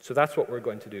 So that's what we're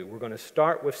going to do. We're going to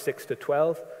start with 6 to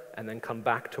 12 and then come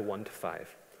back to 1 to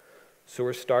 5. So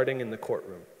we're starting in the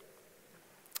courtroom.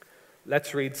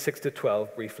 Let's read 6 to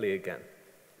 12 briefly again.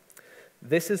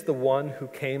 This is the one who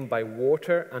came by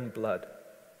water and blood,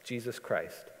 Jesus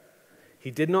Christ.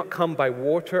 He did not come by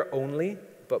water only,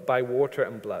 but by water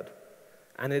and blood.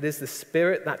 And it is the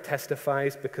Spirit that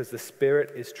testifies, because the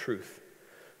Spirit is truth.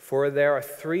 For there are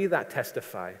three that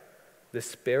testify: the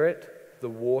Spirit, the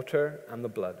water, and the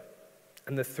blood.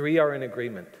 And the three are in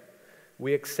agreement.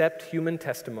 We accept human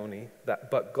testimony,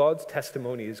 but God's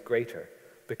testimony is greater,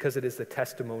 because it is the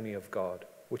testimony of God,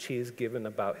 which he has given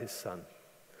about his Son.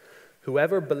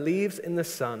 Whoever believes in the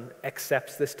Son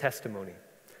accepts this testimony.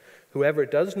 Whoever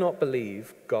does not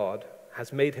believe God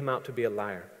has made him out to be a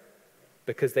liar,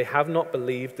 because they have not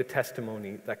believed the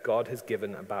testimony that God has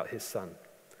given about his Son.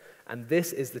 And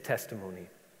this is the testimony: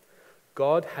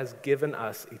 God has given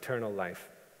us eternal life,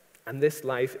 and this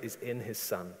life is in his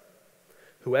Son.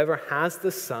 Whoever has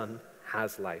the Son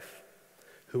has life.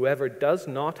 Whoever does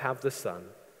not have the Son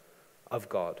of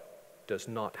God does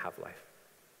not have life.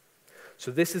 So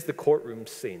this is the courtroom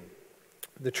scene.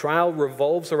 The trial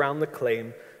revolves around the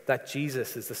claim that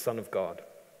Jesus is the Son of God.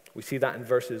 We see that in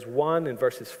verses 1, in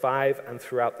verses 5, and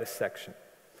throughout this section.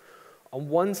 On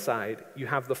one side, you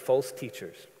have the false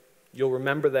teachers. You'll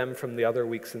remember them from the other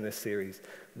weeks in this series.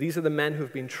 These are the men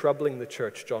who've been troubling the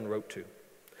church John wrote to.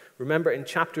 Remember, in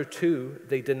chapter 2,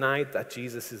 they denied that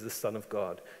Jesus is the Son of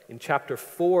God. In chapter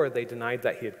 4, they denied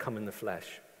that he had come in the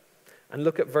flesh. And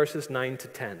look at verses 9 to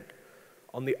 10.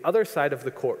 On the other side of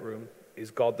the courtroom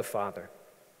is God the Father.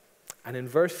 And in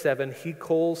verse 7, he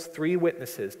calls three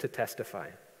witnesses to testify: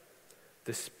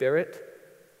 the Spirit,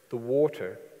 the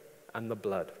water, and the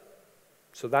blood.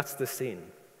 So that's the scene.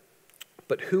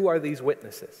 But who are these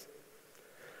witnesses?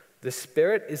 The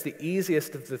Spirit is the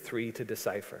easiest of the three to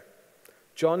decipher.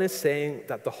 John is saying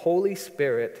that the Holy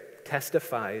Spirit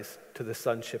testifies to the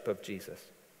sonship of Jesus.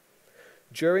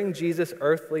 During Jesus'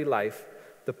 earthly life,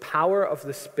 the power of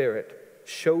the Spirit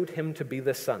showed him to be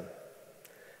the Son.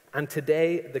 And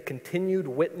today, the continued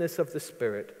witness of the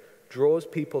Spirit draws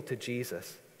people to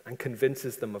Jesus and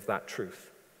convinces them of that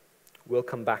truth. We'll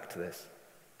come back to this.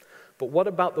 But what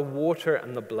about the water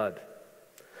and the blood?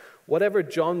 Whatever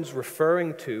John's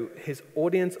referring to, his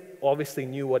audience obviously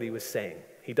knew what he was saying.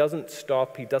 He doesn't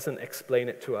stop, he doesn't explain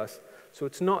it to us, so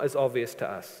it's not as obvious to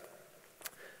us.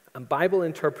 And Bible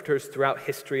interpreters throughout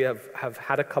history have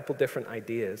had a couple different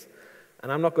ideas,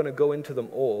 and I'm not going to go into them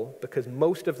all, because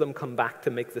most of them come back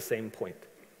to make the same point.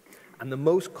 And the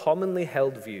most commonly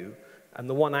held view, and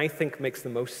the one I think makes the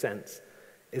most sense,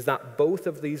 is that both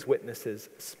of these witnesses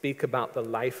speak about the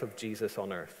life of Jesus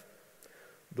on earth.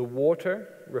 The water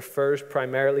refers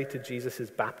primarily to Jesus'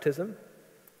 baptism,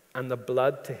 and the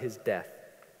blood to his death.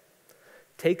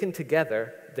 Taken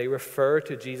together, they refer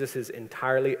to Jesus'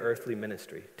 entirely earthly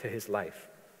ministry, to his life.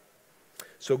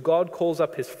 So God calls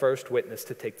up his first witness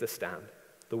to take the stand,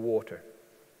 the water.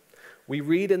 We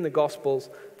read in the Gospels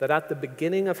that at the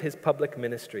beginning of his public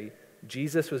ministry,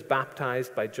 Jesus was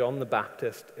baptized by John the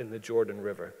Baptist in the Jordan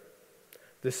River.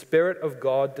 The Spirit of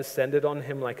God descended on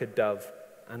him like a dove,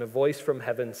 and a voice from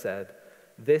heaven said,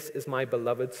 "This is my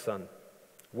beloved Son,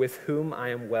 with whom I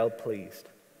am well pleased."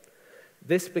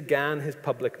 This began his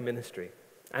public ministry,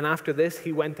 and after this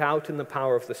he went out in the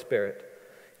power of the Spirit.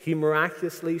 He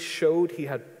miraculously showed he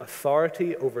had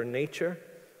authority over nature,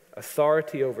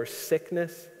 authority over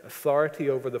sickness, authority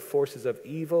over the forces of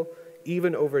evil,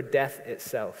 even over death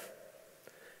itself.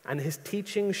 And his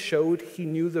teaching showed he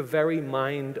knew the very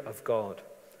mind of God.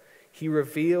 He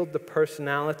revealed the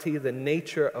personality, the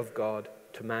nature of God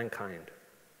to mankind.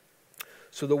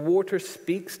 So the water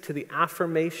speaks to the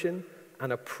affirmation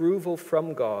and approval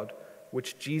from God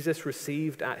which Jesus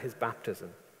received at his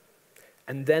baptism,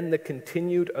 and then the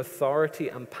continued authority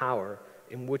and power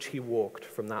in which he walked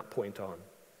from that point on.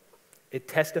 It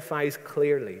testifies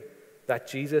clearly that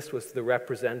Jesus was the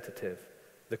representative,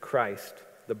 the Christ,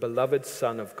 the beloved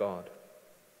Son of God.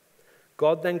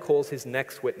 God then calls his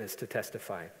next witness to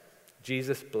testify: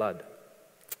 Jesus' blood,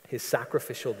 his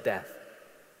sacrificial death.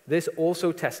 This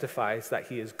also testifies that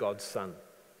he is God's Son.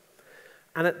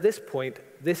 And at this point,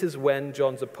 this is when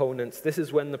John's opponents, this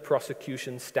is when the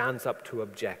prosecution stands up to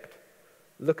object.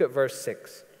 Look at verse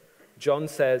 6. John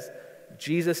says,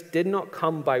 Jesus did not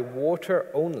come by water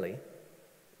only,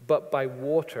 but by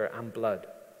water and blood.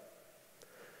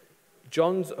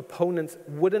 John's opponents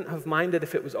wouldn't have minded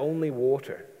if it was only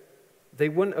water. They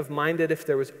wouldn't have minded if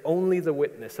there was only the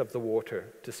witness of the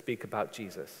water to speak about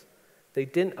Jesus. They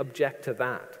didn't object to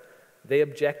that. They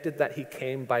objected that he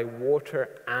came by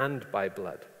water and by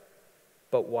blood.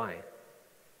 But why?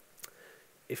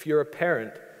 If you're a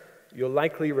parent, you'll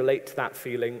likely relate to that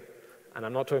feeling, and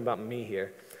I'm not talking about me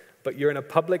here, but you're in a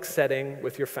public setting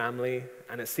with your family,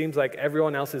 and it seems like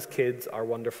everyone else's kids are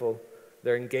wonderful.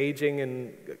 They're engaging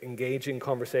in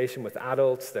conversation with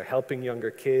adults, they're helping younger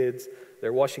kids,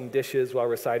 they're washing dishes while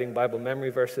reciting Bible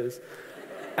memory verses.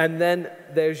 And then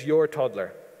there's your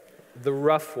toddler, the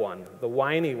rough one, the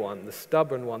whiny one, the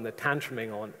stubborn one, the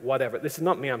tantruming one, whatever. This is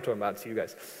not me I'm talking about, it's you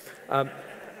guys.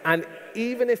 And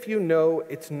even if you know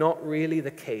it's not really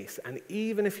the case, and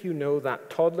even if you know that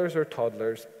toddlers are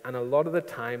toddlers, and a lot of the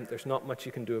time there's not much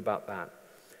you can do about that,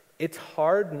 it's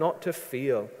hard not to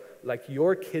feel like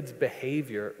your kid's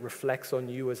behavior reflects on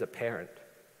you as a parent,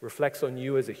 reflects on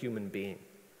you as a human being.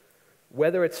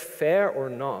 Whether it's fair or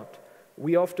not,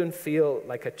 we often feel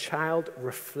like a child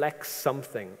reflects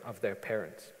something of their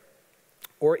parents.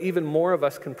 Or even more of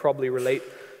us can probably relate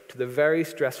to the very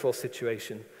stressful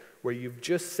situation where you've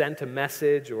just sent a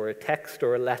message or a text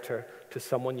or a letter to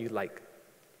someone you like.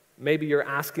 Maybe you're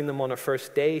asking them on a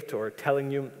first date or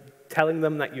telling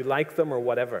them that you like them or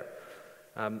whatever.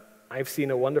 I've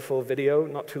seen a wonderful video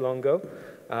not too long ago.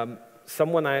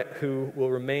 Someone who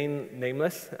will remain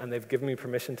nameless, and they've given me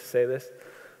permission to say this.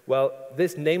 Well,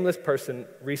 this nameless person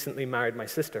recently married my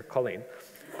sister, Colleen.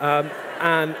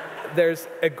 And there's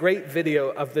a great video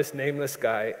of this nameless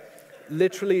guy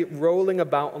literally rolling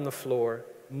about on the floor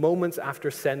moments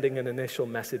after sending an initial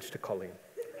message to Colleen.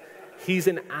 He's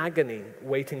in agony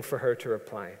waiting for her to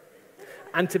reply.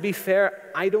 And to be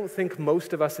fair, I don't think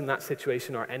most of us in that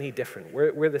situation are any different.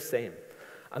 We're the same.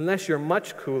 Unless you're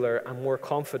much cooler and more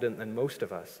confident than most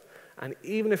of us. And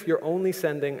even if you're only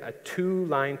sending a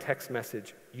 2-line text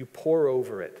message, you pore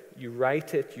over it, you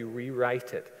write it, you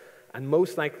rewrite it, and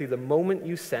most likely the moment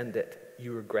you send it,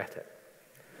 you regret it.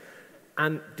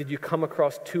 And did you come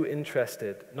across too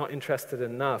interested, not interested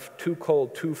enough, too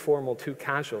cold, too formal, too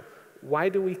casual? Why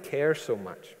do we care so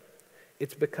much?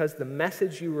 It's because the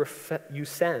message you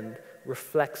send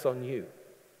reflects on you.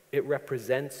 It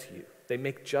represents you. They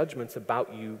make judgments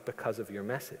about you because of your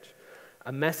message.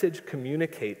 A message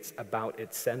communicates about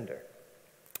its sender.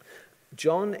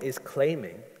 John is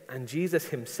claiming, and Jesus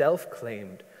himself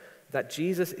claimed, that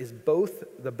Jesus is both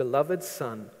the beloved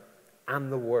Son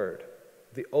and the Word,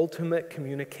 the ultimate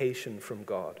communication from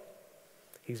God.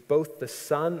 He's both the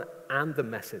Son and the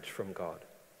message from God.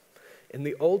 In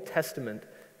the Old Testament,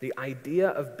 the idea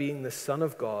of being the Son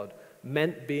of God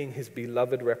meant being his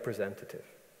beloved representative.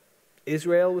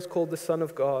 Israel was called the Son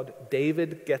of God.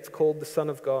 David gets called the Son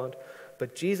of God.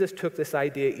 But Jesus took this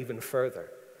idea even further.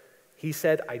 He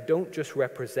said, I don't just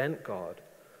represent God,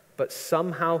 but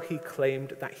somehow he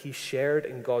claimed that he shared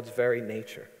in God's very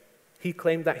nature. He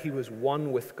claimed that he was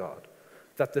one with God,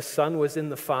 that the Son was in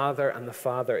the Father and the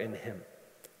Father in him.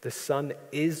 The Son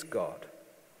is God.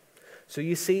 So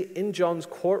you see, in John's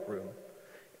courtroom,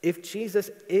 if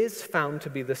Jesus is found to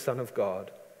be the Son of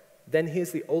God, then he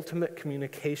is the ultimate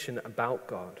communication about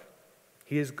God.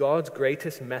 He is God's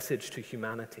greatest message to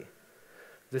humanity.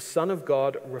 The Son of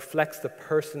God reflects the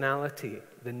personality,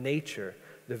 the nature,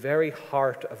 the very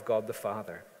heart of God the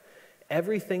Father.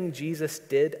 Everything Jesus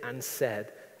did and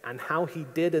said, and how he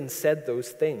did and said those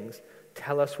things,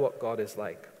 tell us what God is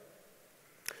like.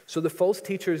 So the false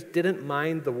teachers didn't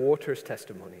mind the water's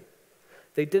testimony.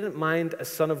 They didn't mind a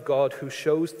Son of God who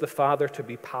shows the Father to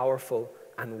be powerful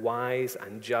and wise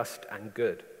and just and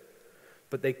good.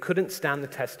 But they couldn't stand the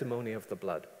testimony of the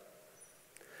blood.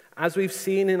 As we've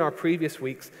seen in our previous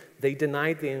weeks, they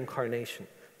denied the incarnation.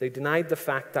 They denied the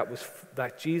fact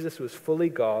that Jesus was fully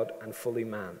God and fully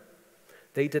man.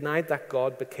 They denied that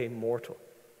God became mortal.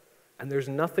 And there's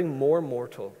nothing more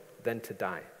mortal than to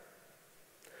die.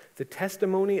 The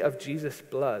testimony of Jesus'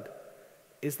 blood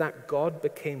is that God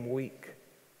became weak.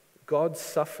 God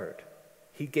suffered.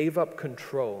 He gave up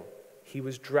control. He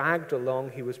was dragged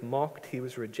along. He was mocked. He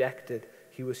was rejected.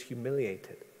 He was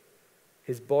humiliated.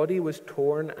 His body was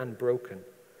torn and broken.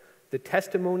 The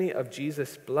testimony of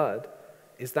Jesus' blood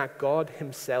is that God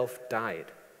himself died.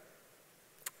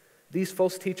 These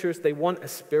false teachers, they want a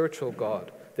spiritual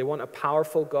God. They want a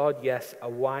powerful God, yes, a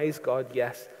wise God,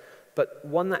 yes, but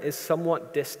one that is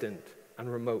somewhat distant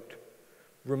and remote,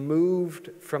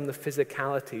 removed from the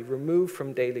physicality, removed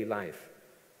from daily life.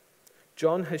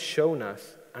 John has shown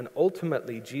us, and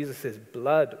ultimately Jesus'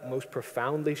 blood most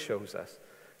profoundly shows us,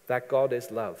 that God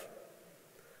is love.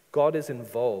 God is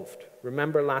involved.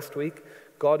 Remember last week?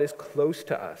 God is close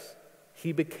to us.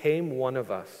 He became one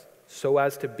of us so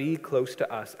as to be close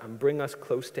to us and bring us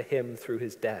close to him through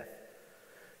his death.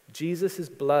 Jesus'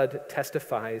 blood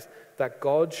testifies that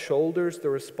God shoulders the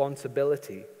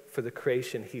responsibility for the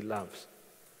creation he loves.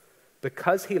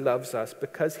 Because he loves us,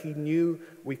 because he knew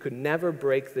we could never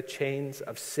break the chains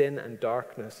of sin and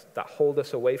darkness that hold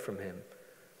us away from him,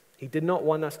 he did not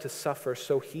want us to suffer,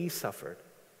 so he suffered.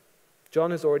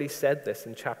 John has already said this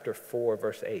in chapter 4,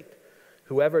 verse 8.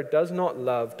 Whoever does not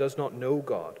love does not know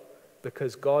God,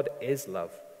 because God is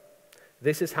love.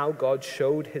 This is how God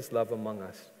showed his love among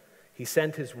us. He He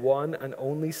sent his one and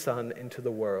only Son into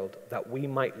the world that we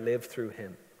might live through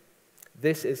him.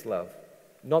 This is love,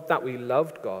 not that we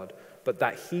loved God, but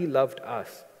that he loved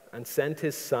us and sent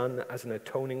his Son as an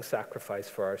atoning sacrifice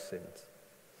for our sins.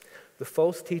 The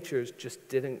false teachers just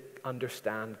didn't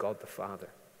understand God the Father.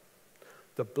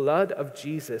 The blood of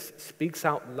Jesus speaks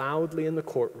out loudly in the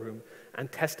courtroom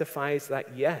and testifies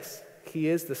that, yes, he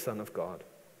is the Son of God.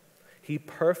 He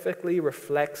perfectly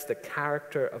reflects the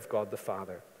character of God the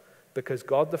Father, because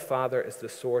God the Father is the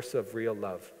source of real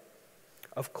love.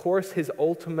 Of course, his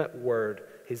ultimate word,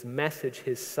 his message,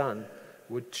 his Son,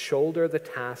 would shoulder the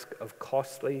task of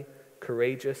costly,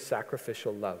 courageous,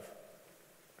 sacrificial love.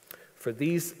 For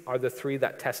these are the three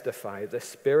that testify, the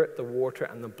Spirit, the water,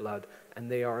 and the blood, and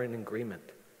they are in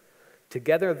agreement.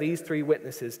 Together, these three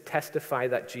witnesses testify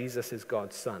that Jesus is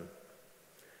God's Son.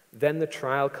 Then the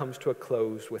trial comes to a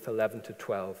close with 11 to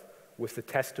 12, with the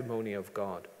testimony of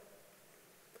God.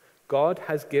 God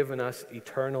has given us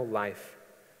eternal life,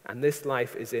 and this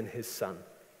life is in his Son.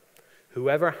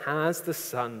 Whoever has the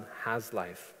Son has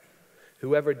life.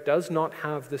 Whoever does not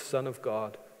have the Son of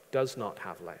God does not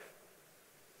have life.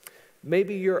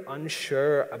 Maybe you're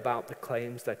unsure about the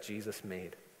claims that Jesus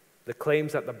made, the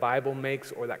claims that the Bible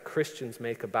makes or that Christians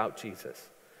make about Jesus.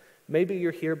 Maybe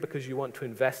you're here because you want to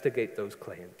investigate those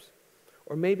claims.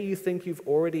 Or maybe you think you've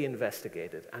already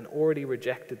investigated and already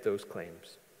rejected those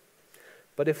claims.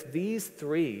 But if these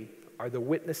three are the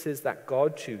witnesses that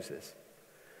God chooses,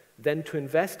 then to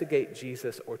investigate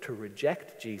Jesus or to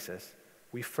reject Jesus,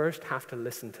 we first have to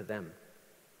listen to them.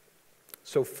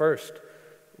 So first,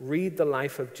 read the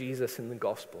life of Jesus in the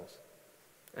Gospels.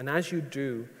 And as you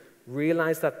do,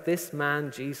 realize that this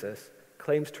man, Jesus,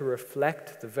 claims to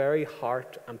reflect the very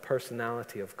heart and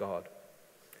personality of God.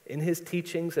 In his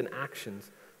teachings and actions,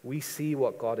 we see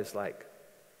what God is like.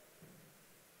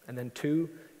 And then two,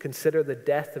 consider the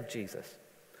death of Jesus,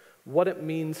 what it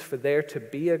means for there to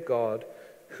be a God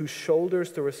who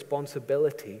shoulders the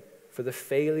responsibility for the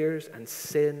failures and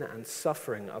sin and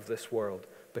suffering of this world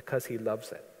because he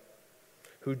loves it,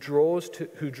 who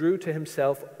drew to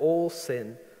himself all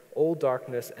sin, all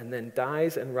darkness, and then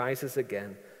dies and rises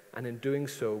again, and in doing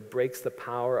so breaks the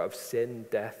power of sin,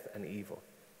 death, and evil.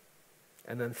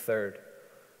 And then third,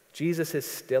 Jesus is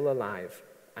still alive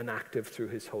and active through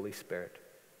his Holy Spirit.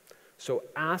 So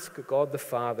ask God the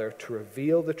Father to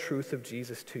reveal the truth of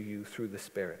Jesus to you through the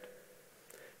Spirit.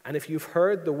 And if you've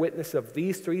heard the witness of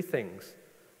these three things,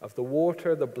 of the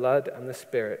water, the blood, and the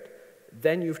Spirit,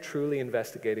 then you've truly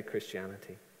investigated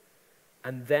Christianity.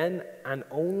 And then, and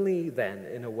only then,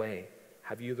 in a way,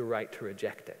 have you the right to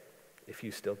reject it, if you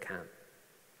still can.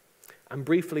 And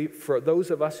briefly, for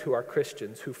those of us who are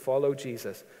Christians, who follow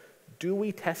Jesus, do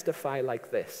we testify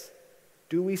like this?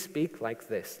 Do we speak like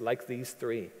this, like these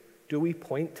three? Do we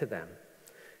point to them?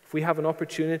 If we have an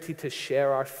opportunity to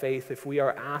share our faith, if we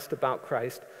are asked about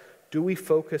Christ, do we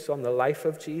focus on the life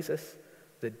of Jesus,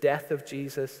 the death of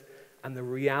Jesus, and the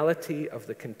reality of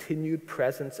the continued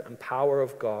presence and power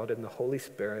of God in the Holy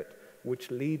Spirit, which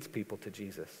leads people to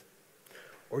Jesus?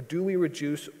 Or do we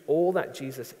reduce all that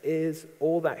Jesus is,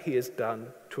 all that he has done,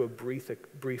 to a brief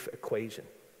equation,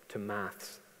 to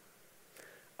maths?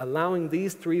 Allowing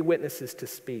these three witnesses to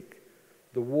speak,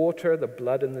 the water, the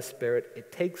blood, and the Spirit,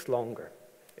 it takes longer.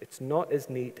 It's not as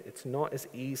neat, it's not as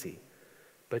easy.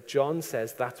 But John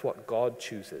says that's what God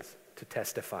chooses to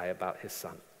testify about his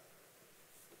Son.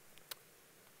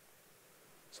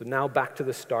 So now back to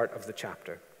the start of the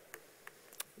chapter,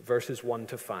 verses 1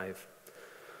 to 5.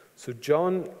 So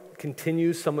John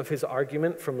continues some of his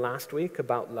argument from last week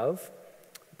about love,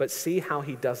 but see how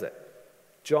he does it.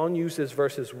 John uses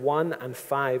verses 1 and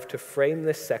 5 to frame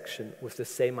this section with the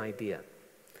same idea,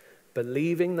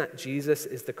 believing that Jesus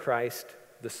is the Christ,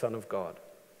 the Son of God.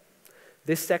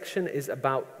 This section is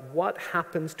about what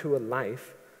happens to a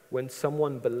life when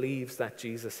someone believes that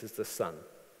Jesus is the Son.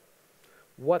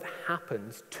 What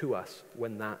happens to us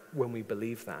when we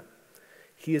believe that?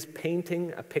 He is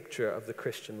painting a picture of the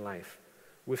Christian life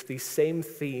with these same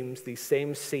themes, these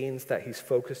same scenes that he's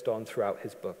focused on throughout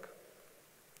his book.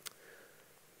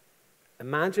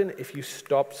 Imagine if you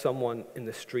stopped someone in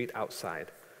the street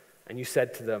outside and you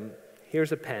said to them,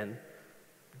 here's a pen,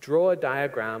 draw a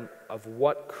diagram of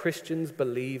what Christians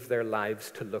believe their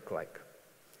lives to look like.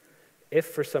 If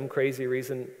for some crazy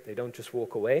reason they don't just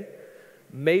walk away,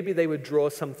 maybe they would draw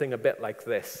something a bit like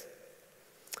this.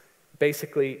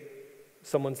 Basically,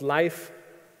 someone's life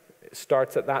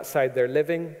starts at that side they're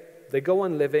living, they go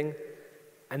on living,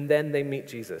 and then they meet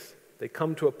Jesus. They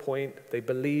come to a point, they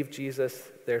believe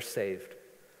Jesus, they're saved.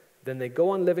 Then they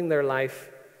go on living their life,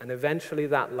 and eventually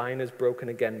that line is broken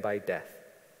again by death.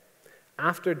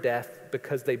 After death,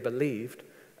 because they believed,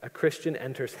 a Christian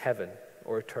enters heaven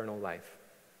or eternal life.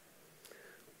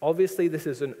 Obviously, this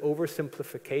is an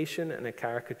oversimplification and a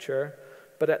caricature,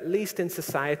 but at least in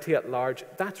society at large,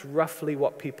 that's roughly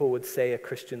what people would say a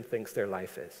Christian thinks their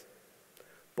life is.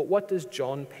 But what does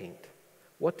John paint?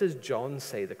 What does John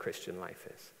say the Christian life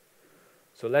is?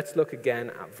 So let's look again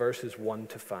at verses 1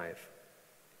 to 5.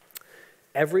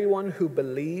 Everyone who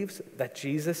believes that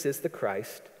Jesus is the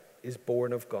Christ is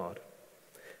born of God,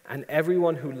 and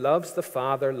everyone who loves the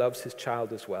Father loves his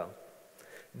child as well.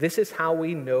 This is how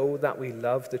we know that we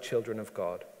love the children of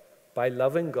God, by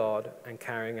loving God and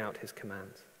carrying out his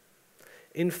commands.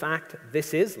 In fact,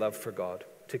 this is love for God,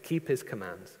 to keep his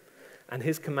commands. And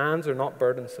his commands are not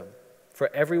burdensome, for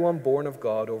everyone born of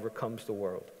God overcomes the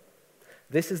world.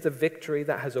 This is the victory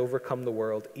that has overcome the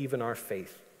world, even our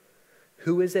faith.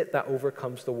 Who is it that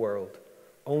overcomes the world?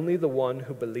 Only the one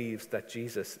who believes that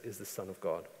Jesus is the Son of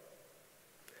God.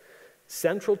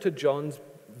 Central to John's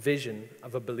vision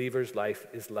of a believer's life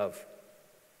is love.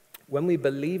 When we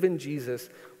believe in Jesus,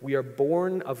 we are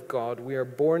born of God. We are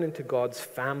born into God's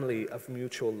family of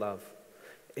mutual love.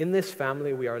 In this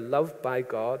family, we are loved by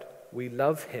God. We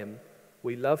love him.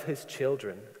 We love his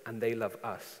children, and they love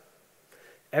us.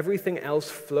 Everything else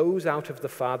flows out of the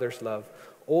Father's love.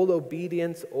 All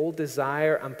obedience, all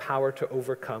desire, and power to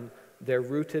overcome, they're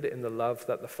rooted in the love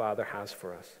that the Father has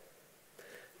for us.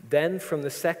 Then, from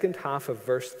the second half of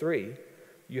verse 3,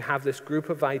 you have this group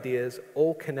of ideas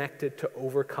all connected to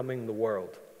overcoming the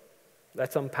world.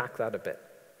 Let's unpack that a bit.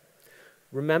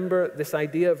 Remember, this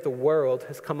idea of the world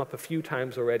has come up a few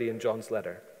times already in John's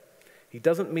letter. He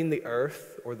doesn't mean the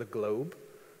earth or the globe.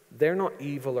 They're not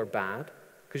evil or bad.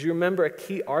 Because you remember, a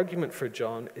key argument for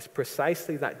John is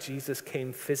precisely that Jesus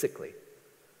came physically,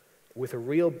 with a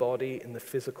real body in the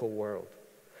physical world.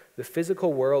 The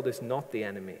physical world is not the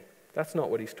enemy. That's not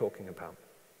what he's talking about.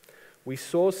 We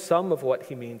saw some of what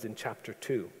he means in chapter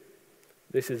 2.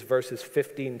 This is verses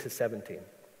 15 to 17.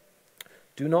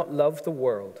 Do not love the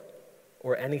world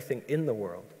or anything in the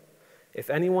world. If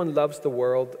anyone loves the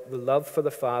world, the love for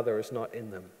the Father is not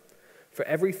in them. For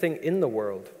everything in the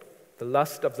world, the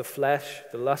lust of the flesh,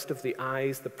 the lust of the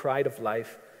eyes, the pride of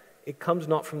life, it comes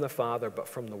not from the Father, but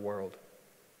from the world.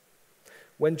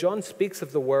 When John speaks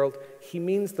of the world, he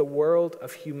means the world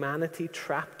of humanity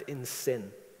trapped in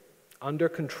sin, under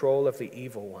control of the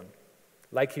evil one.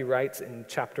 Like he writes in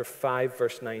chapter 5,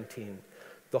 verse 19,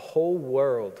 the whole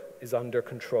world is under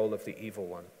control of the evil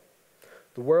one.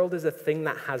 The world is a thing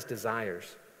that has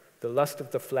desires, the lust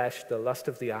of the flesh, the lust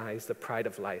of the eyes, the pride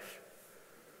of life.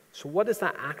 So what does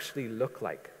that actually look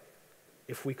like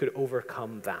if we could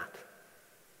overcome that?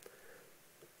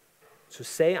 So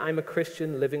say I'm a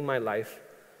Christian living my life,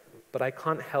 but I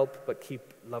can't help but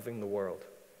keep loving the world.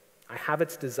 I have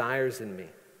its desires in me.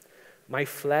 My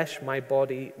flesh, my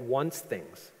body wants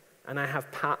things, and I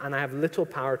have little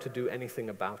power to do anything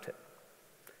about it.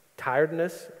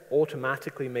 Tiredness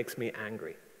automatically makes me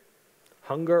angry.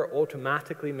 Hunger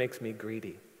automatically makes me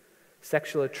greedy.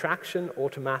 Sexual attraction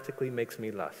automatically makes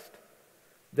me lust.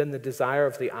 Then the desire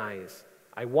of the eyes.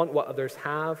 I want what others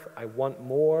have. I want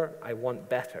more. I want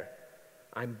better.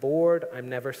 I'm bored. I'm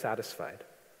never satisfied.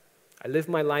 I live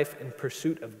my life in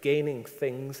pursuit of gaining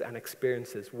things and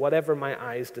experiences, whatever my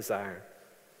eyes desire.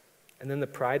 And then the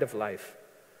pride of life.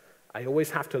 I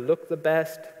always have to look the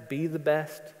best, be the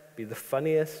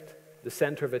funniest, the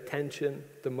center of attention,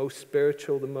 the most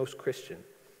spiritual, the most Christian.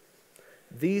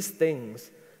 These things,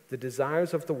 the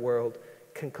desires of the world,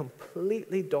 can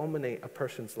completely dominate a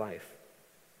person's life.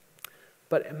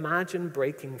 But imagine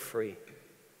breaking free.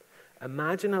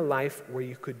 Imagine a life where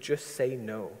you could just say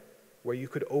no, where you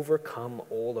could overcome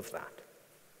all of that.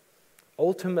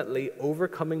 Ultimately,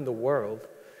 overcoming the world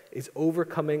is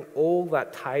overcoming all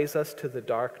that ties us to the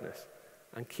darkness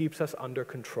and keeps us under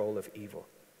control of evil.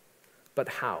 But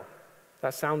how?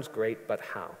 That sounds great, but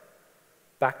how?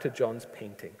 Back to John's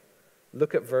painting.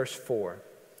 Look at verse 4.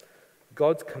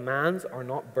 God's commands are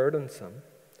not burdensome,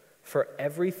 for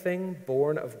everything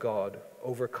born of God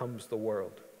overcomes the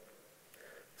world.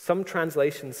 Some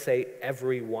translations say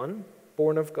everyone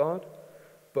born of God,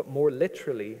 but more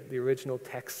literally, the original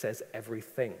text says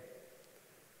everything.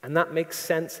 And that makes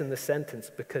sense in the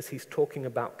sentence because he's talking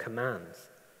about commands.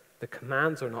 The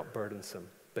commands are not burdensome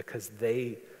because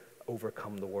they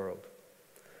overcome the world.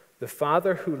 The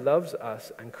Father who loves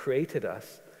us and created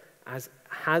us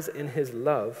has in his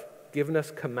love given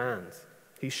us commands.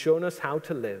 He's shown us how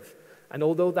to live. And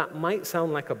although that might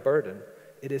sound like a burden,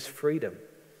 it is freedom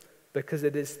because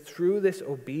it is through this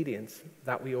obedience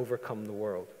that we overcome the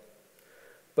world.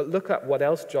 But look at what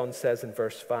else John says in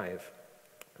verse 5.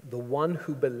 The one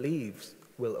who believes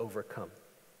will overcome.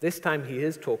 This time he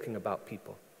is talking about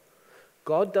people.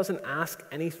 God doesn't ask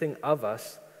anything of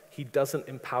us he doesn't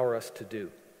empower us to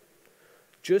do.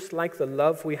 Just like the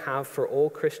love we have for all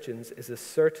Christians is a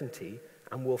certainty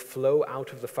and will flow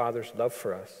out of the Father's love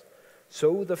for us,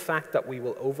 so the fact that we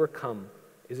will overcome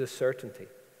is a certainty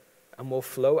and will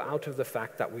flow out of the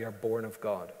fact that we are born of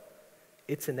God.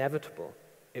 It's inevitable.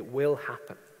 It will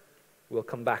happen. We'll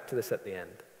come back to this at the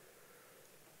end.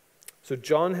 So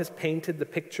John has painted the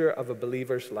picture of a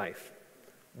believer's life.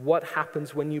 What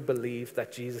happens when you believe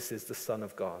that Jesus is the Son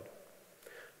of God?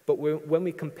 But when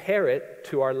we compare it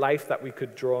to our life that we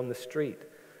could draw on the street,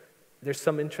 there's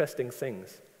some interesting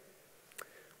things.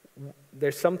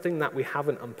 There's something that we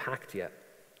haven't unpacked yet.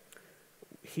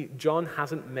 John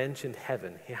hasn't mentioned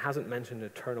heaven. He hasn't mentioned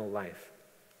eternal life.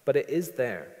 But it is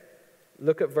there.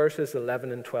 Look at verses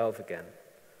 11 and 12 again.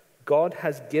 God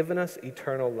has given us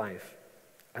eternal life,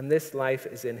 and this life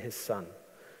is in his Son.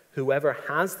 Whoever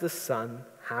has the Son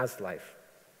has life.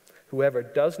 Whoever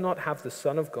does not have the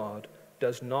Son of God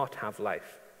does not have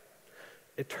life.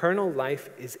 Eternal life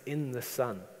is in the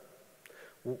Son.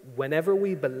 Whenever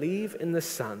we believe in the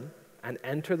Son and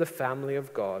enter the family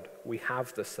of God, we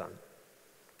have the Son.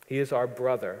 He is our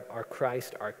brother, our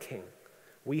Christ, our King.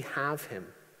 We have him.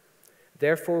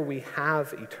 Therefore, we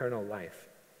have eternal life.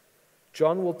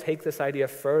 John will take this idea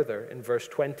further in verse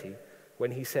 20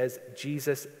 when he says,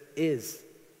 Jesus is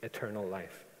eternal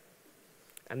life.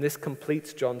 And this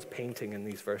completes John's painting in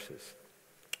these verses.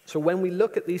 So when we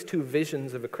look at these two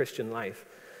visions of a Christian life,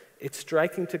 it's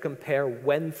striking to compare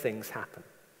when things happen.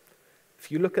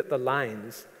 If you look at the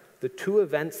lines, the two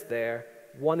events there,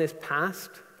 one is past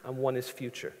and one is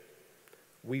future.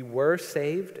 We were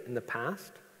saved in the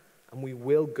past, and we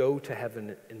will go to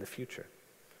heaven in the future.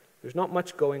 There's not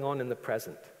much going on in the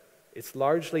present. It's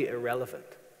largely irrelevant.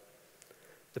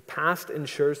 The past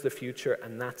ensures the future,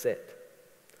 and that's it.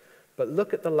 But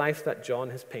look at the life that John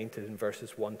has painted in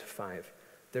verses 1 to 5.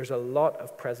 There's a lot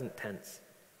of present tense.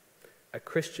 A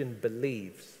Christian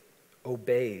believes,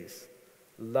 obeys,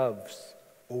 loves,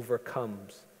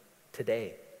 overcomes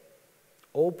today.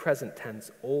 All present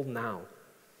tense, all now.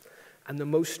 And the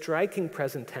most striking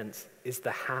present tense is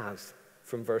the has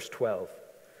from verse 12.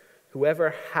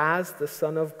 Whoever has the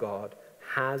Son of God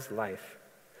has life.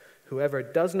 Whoever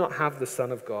does not have the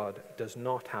Son of God does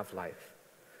not have life.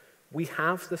 We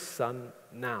have the Son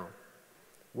now.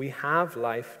 We have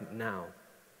life now.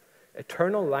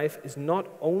 Eternal life is not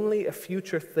only a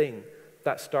future thing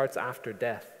that starts after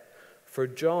death. For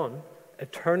John,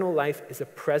 eternal life is a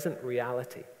present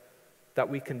reality that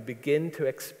we can begin to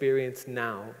experience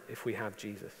now if we have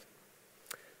Jesus.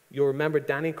 You'll remember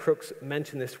Danny Crooks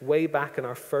mentioned this way back in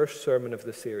our first sermon of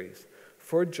the series.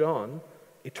 For John,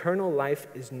 eternal life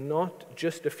is not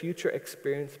just a future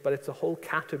experience, but it's a whole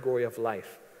category of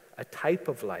life, a type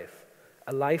of life,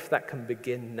 a life that can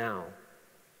begin now.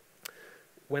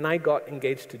 When I got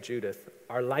engaged to Judith,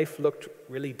 our life looked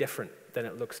really different than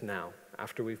it looks now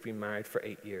after we've been married for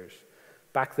 8 years.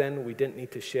 Back then, we didn't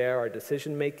need to share our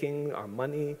decision-making, our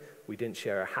money. We didn't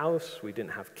share a house. We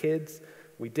didn't have kids.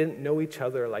 We didn't know each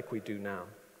other like we do now.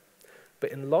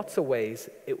 But in lots of ways,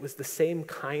 it was the same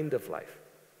kind of life.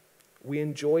 We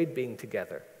enjoyed being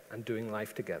together and doing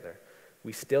life together.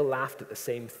 We still laughed at the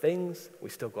same things. We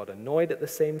still got annoyed at the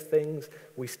same things.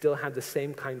 We still had the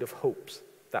same kind of hopes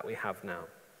that we have now.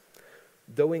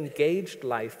 Though engaged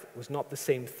life was not the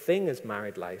same thing as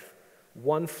married life,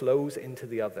 one flows into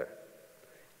the other.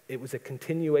 It was a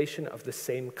continuation of the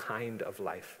same kind of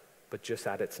life, but just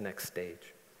at its next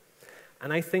stage.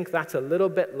 And I think that's a little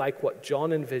bit like what John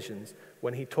envisions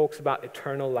when he talks about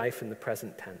eternal life in the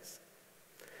present tense.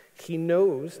 He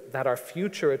knows that our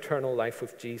future eternal life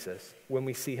with Jesus, when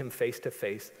we see him face to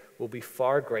face, will be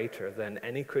far greater than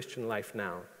any Christian life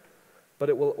now, but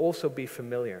it will also be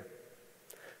familiar.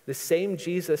 The same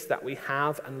Jesus that we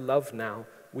have and love now,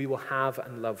 we will have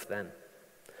and love then.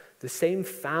 The same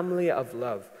family of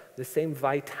love, the same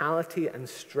vitality and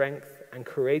strength and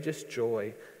courageous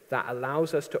joy that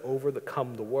allows us to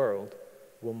overcome the world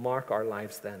will mark our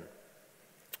lives then.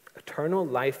 Eternal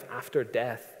life after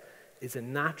death is a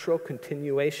natural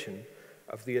continuation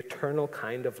of the eternal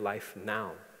kind of life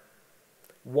now.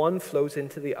 One flows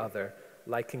into the other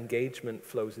like engagement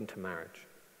flows into marriage.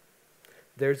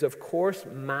 There's, of course,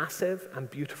 massive and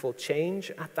beautiful change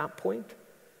at that point,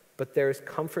 but there is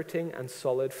comforting and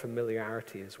solid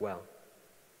familiarity as well.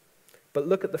 But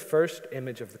look at the first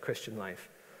image of the Christian life.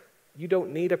 You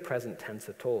don't need a present tense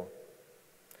at all.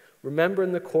 Remember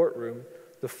in the courtroom,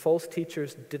 the false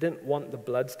teachers didn't want the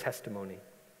blood's testimony.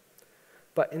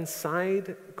 But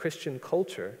inside Christian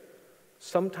culture,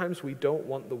 sometimes we don't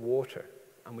want the water.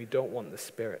 and we don't want the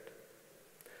Spirit.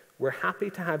 We're happy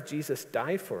to have Jesus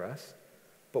die for us,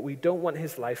 but we don't want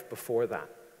his life before that,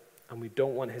 and we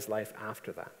don't want his life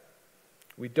after that.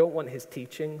 We don't want his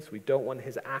teachings, we don't want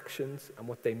his actions and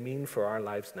what they mean for our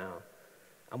lives now.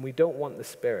 And we don't want the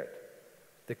Spirit,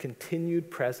 the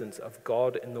continued presence of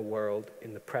God in the world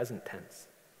in the present tense.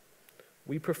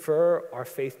 We prefer our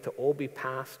faith to all be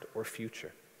past or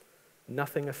future,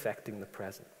 nothing affecting the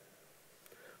present.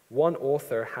 One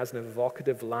author has an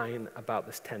evocative line about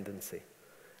this tendency,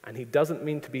 and he doesn't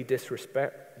mean to be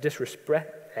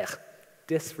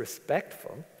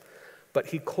disrespectful, but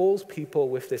he calls people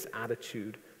with this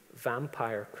attitude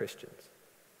vampire Christians.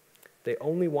 They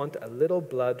only want a little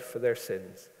blood for their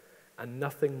sins and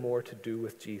nothing more to do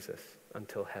with Jesus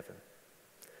until heaven.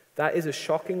 That is a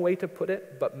shocking way to put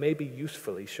it, but maybe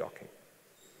usefully shocking.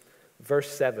 Verse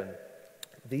 7,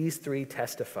 these three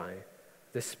testify,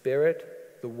 the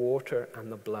Spirit, the water,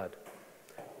 and the blood.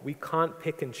 We can't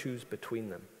pick and choose between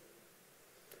them.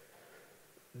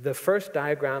 The first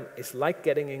diagram is like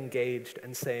getting engaged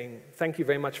and saying, thank you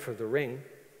very much for the ring.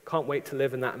 Can't wait to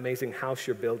live in that amazing house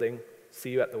you're building.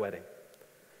 See you at the wedding.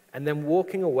 And then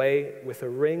walking away with a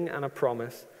ring and a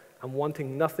promise and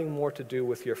wanting nothing more to do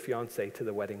with your fiancé to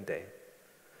the wedding day.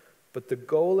 But the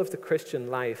goal of the Christian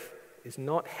life is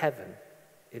not heaven,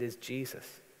 it is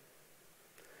Jesus.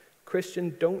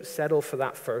 Christian, don't settle for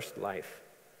that first life.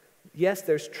 Yes,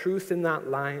 there's truth in that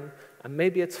line, and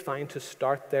maybe it's fine to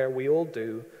start there, we all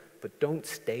do, but don't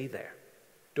stay there.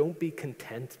 Don't be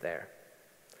content there.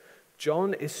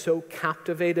 John is so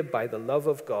captivated by the love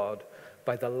of God,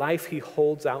 by the life he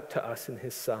holds out to us in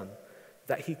his Son,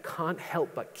 that he can't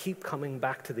help but keep coming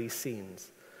back to these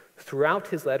scenes. Throughout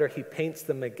his letter, he paints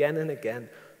them again and again,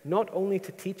 not only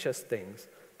to teach us things,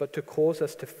 but to cause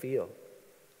us to feel.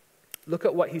 Look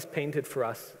at what he's painted for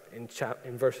us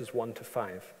in verses 1 to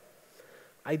 5.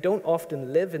 I don't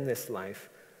often live in this life,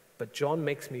 but John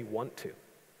makes me want to.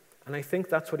 And I think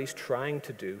that's what he's trying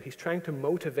to do. He's trying to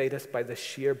motivate us by the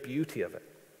sheer beauty of it.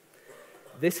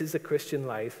 This is a Christian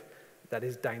life that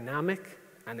is dynamic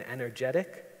and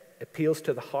energetic, appeals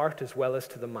to the heart as well as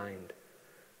to the mind.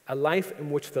 A life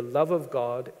in which the love of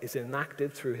God is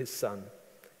enacted through his Son.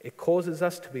 It causes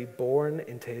us to be born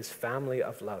into his family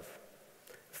of love.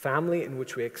 Family in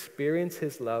which we experience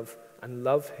his love and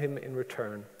love him in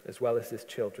return, as well as his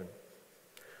children.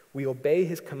 We obey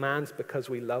his commands because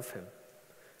we love him.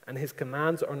 And his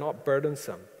commands are not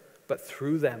burdensome, but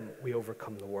through them we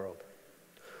overcome the world.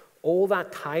 All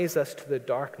that ties us to the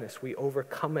darkness, we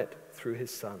overcome it through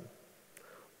his Son.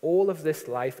 All of this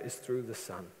life is through the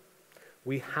Son.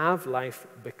 We have life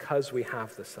because we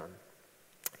have the Son.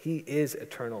 He is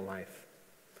eternal life.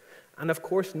 And of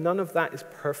course, none of that is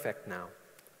perfect now.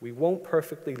 We won't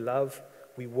perfectly love.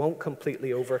 We won't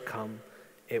completely overcome.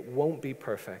 It won't be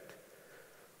perfect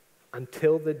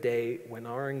until the day when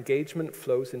our engagement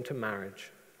flows into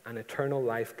marriage and eternal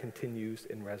life continues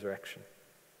in resurrection.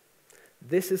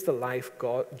 This is the life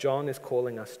John is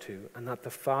calling us to, and that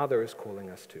the Father is calling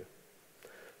us to.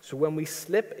 So when we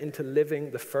slip into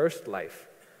living the first life,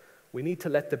 we need to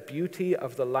let the beauty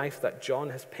of the life that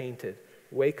John has painted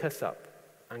wake us up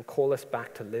and call us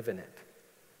back to live in it.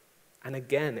 And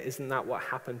again, isn't that what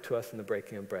happened to us in the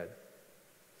breaking of bread?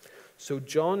 So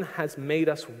John has made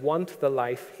us want the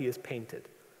life he has painted.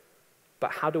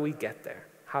 But how do we get there?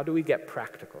 How do we get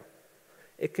practical?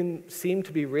 It can seem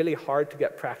to be really hard to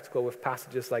get practical with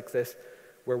passages like this,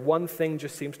 where one thing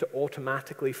just seems to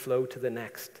automatically flow to the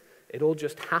next. It all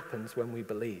just happens when we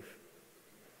believe.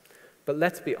 But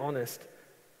let's be honest,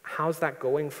 how's that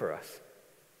going for us?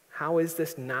 How is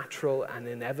this natural and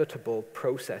inevitable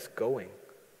process going?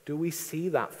 Do we see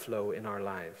that flow in our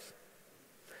lives?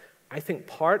 I think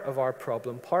part of our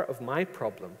problem, part of my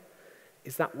problem,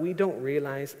 is that we don't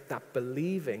realize that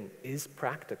believing is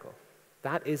practical.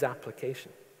 That is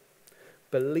application.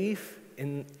 Belief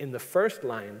in the first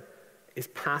line is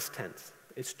past tense.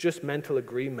 It's just mental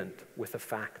agreement with a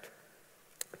fact.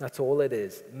 That's all it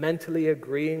is, mentally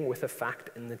agreeing with a fact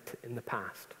in the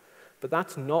past. But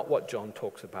that's not what John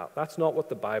talks about. That's not what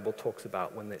the Bible talks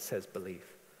about when it says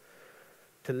belief.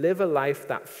 To live a life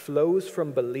that flows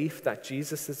from belief that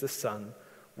Jesus is the Son,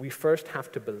 we first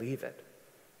have to believe it.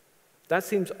 That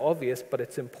seems obvious, but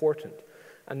it's important,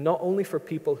 and not only for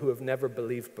people who have never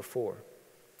believed before.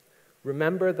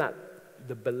 Remember that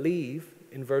the believe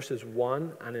in verses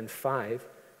 1 and in 5,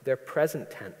 they're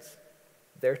present tense.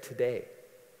 They're today.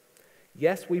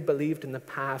 Yes, we believed in the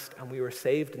past and we were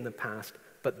saved in the past,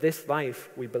 but this life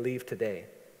we believe today.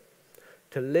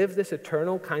 To live this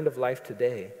eternal kind of life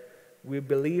today, we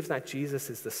believe that Jesus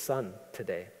is the Son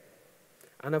today.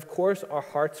 And of course, our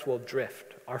hearts will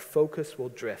drift. Our focus will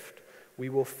drift. We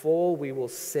will fall, we will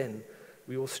sin.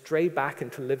 We will stray back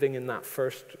into living in that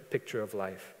first picture of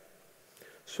life.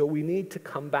 So we need to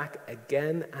come back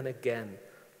again and again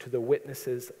to the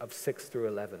witnesses of 6 through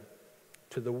 11,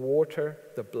 to the water,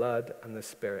 the blood, and the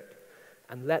Spirit,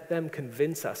 and let them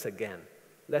convince us again.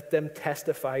 Let them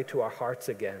testify to our hearts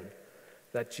again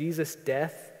that Jesus'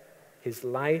 death, his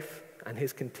life, and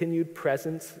his continued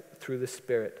presence through the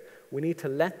Spirit, we need to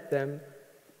let them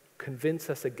convince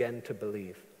us again to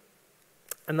believe.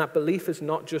 And that belief is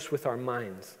not just with our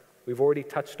minds. We've already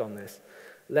touched on this.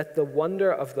 Let the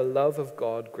wonder of the love of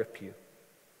God grip you.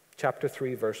 Chapter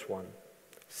 3, verse 1.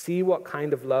 See what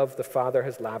kind of love the Father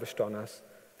has lavished on us,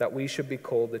 that we should be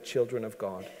called the children of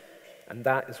God. And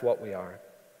that is what we are.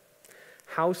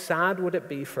 How sad would it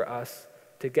be for us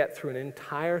to get through an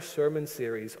entire sermon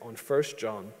series on 1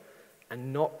 John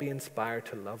and not be inspired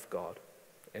to love God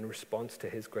in response to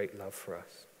his great love for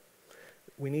us?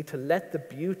 We need to let the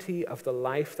beauty of the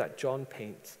life that John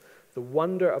paints, the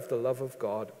wonder of the love of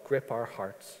God, grip our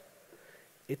hearts.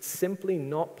 It's simply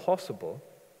not possible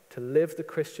to live the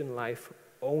Christian life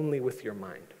only with your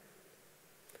mind.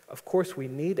 Of course, we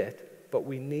need it, but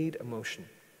we need emotion.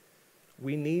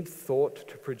 We need thought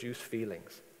to produce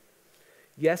feelings.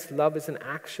 Yes, love is an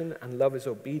action and love is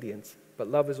obedience, but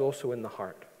love is also in the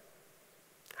heart.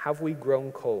 Have we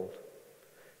grown cold?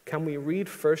 Can we read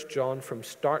 1 John from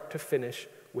start to finish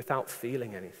without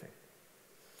feeling anything?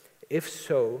 If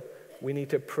so, we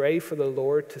need to pray for the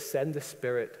Lord to send the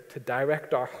Spirit to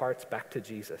direct our hearts back to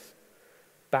Jesus,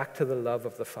 back to the love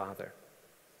of the Father.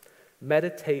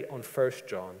 Meditate on 1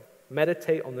 John.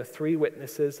 Meditate on the three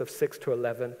witnesses of 6 to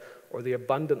 11 or the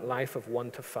abundant life of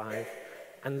 1 to 5,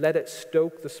 and let it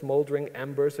stoke the smoldering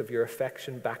embers of your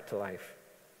affection back to life.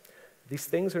 These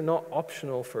things are not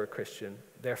optional for a Christian,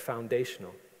 they're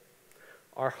foundational.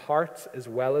 Our hearts as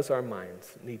well as our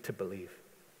minds need to believe,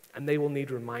 and they will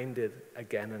need reminded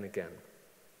again and again.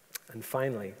 And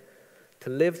finally, to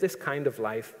live this kind of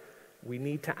life, we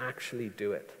need to actually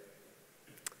do it.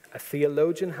 A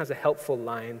theologian has a helpful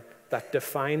line that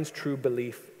defines true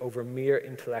belief over mere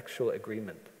intellectual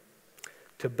agreement.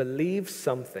 To believe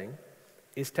something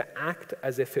is to act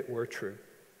as if it were true.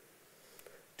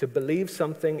 To believe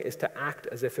something is to act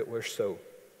as if it were so.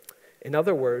 In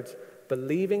other words,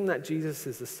 believing that Jesus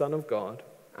is the Son of God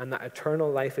and that eternal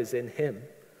life is in him,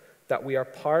 that we are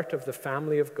part of the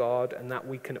family of God and that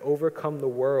we can overcome the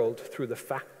world through the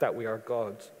fact that we are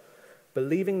God's.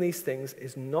 Believing these things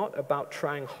is not about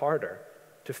trying harder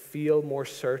to feel more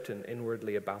certain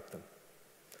inwardly about them.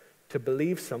 To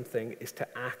believe something is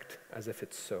to act as if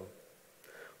it's so.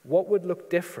 What would look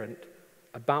different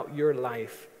about your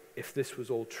life if this was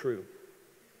all true?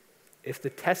 If the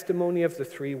testimony of the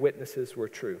three witnesses were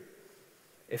true?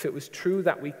 If it was true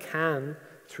that we can,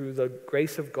 through the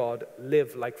grace of God,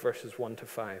 live like verses 1 to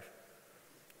 5?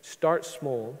 Start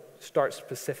small, start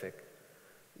specific.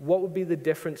 What would be the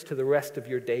difference to the rest of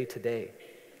your day today,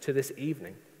 to this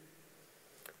evening?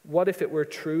 What if it were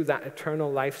true that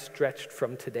eternal life stretched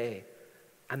from today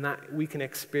and that we can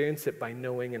experience it by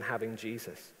knowing and having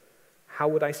Jesus? How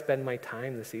would I spend my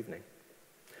time this evening?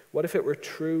 What if it were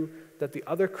true that the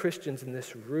other Christians in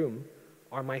this room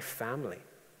are my family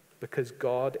because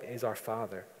God is our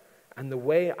Father, and the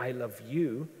way I love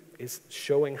you is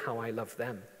showing how I love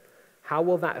them? How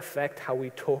will that affect how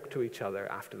we talk to each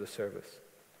other after the service?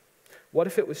 What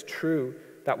if it was true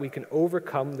that we can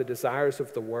overcome the desires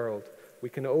of the world? We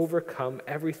can overcome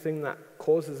everything that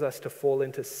causes us to fall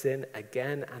into sin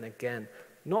again and again,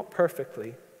 not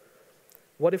perfectly.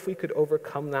 What if we could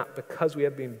overcome that because we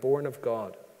have been born of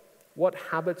God? What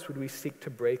habits would we seek to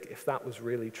break if that was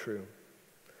really true?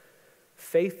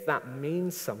 Faith that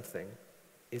means something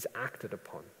is acted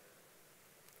upon.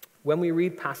 When we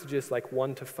read passages like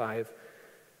 1 to 5,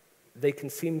 they can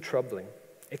seem troubling.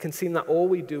 It can seem that all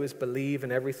we do is believe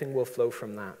and everything will flow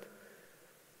from that.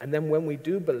 And then when we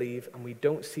do believe and we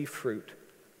don't see fruit,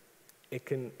 it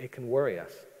can worry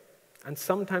us. And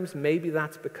sometimes maybe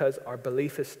that's because our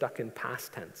belief is stuck in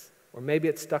past tense, or maybe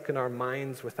it's stuck in our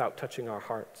minds without touching our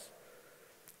hearts.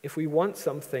 If we want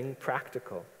something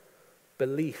practical,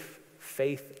 belief,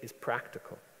 faith is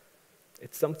practical.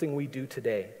 It's something we do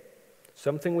today,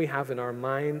 something we have in our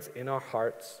minds, in our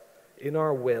hearts, in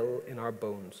our will, in our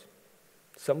bones,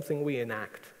 something we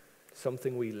enact,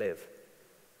 something we live.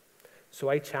 So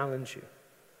I challenge you,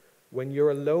 when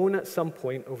you're alone at some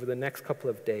point over the next couple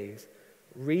of days,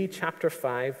 read chapter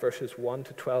 5, verses 1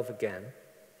 to 12 again,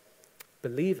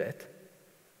 believe it,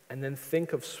 and then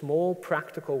think of small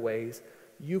practical ways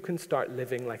you can start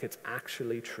living like it's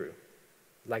actually true,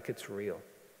 like it's real.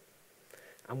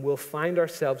 and we'll find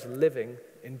ourselves living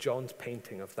in John's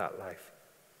painting of that life.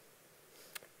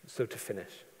 So to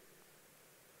finish,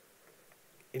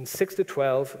 in 6 to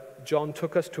 12, John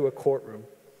took us to a courtroom,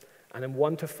 and in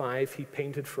 1 to 5, he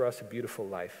painted for us a beautiful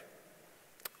life.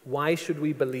 Why should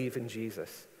we believe in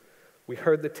Jesus? We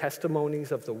heard the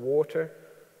testimonies of the water,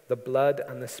 the blood,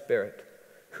 and the Spirit,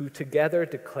 who together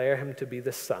declare him to be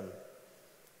the Son,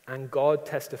 and God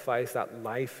testifies that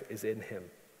life is in him.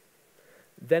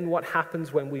 Then what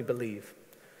happens when we believe?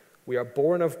 We are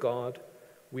born of God,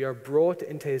 we are brought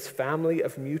into his family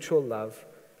of mutual love,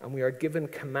 and we are given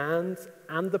commands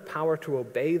and the power to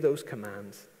obey those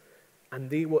commands, and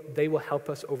they will help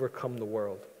us overcome the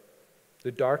world,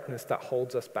 the darkness that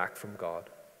holds us back from God.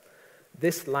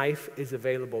 This life is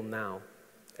available now.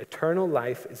 Eternal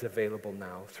life is available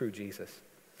now through Jesus.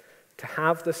 To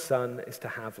have the Son is to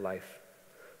have life.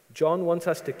 John wants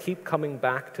us to keep coming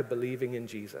back to believing in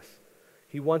Jesus.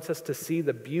 He wants us to see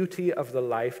the beauty of the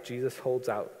life Jesus holds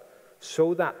out,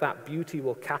 so that that beauty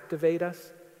will captivate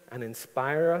us and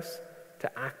inspire us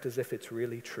to act as if it's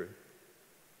really true.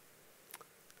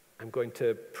 I'm going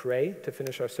to pray to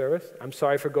finish our service. I'm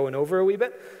sorry for going over a wee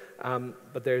bit,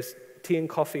 but there's tea and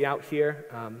coffee out here,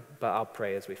 but I'll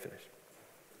pray as we finish.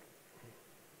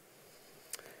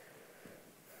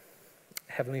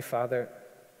 Heavenly Father,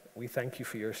 we thank you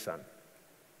for your Son.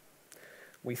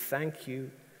 We thank you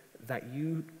that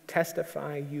you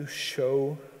testify, you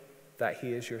show that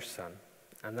he is your Son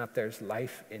and that there's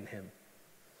life in him.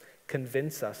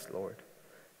 Convince us, Lord.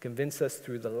 Convince us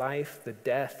through the life, the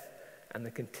death, and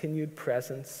the continued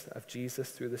presence of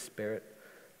Jesus through the Spirit.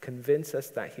 Convince us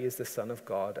that he is the Son of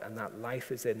God and that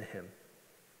life is in him.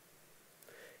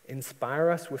 Inspire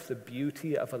us with the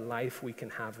beauty of a life we can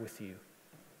have with you,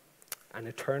 an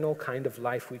eternal kind of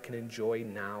life we can enjoy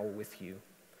now with you.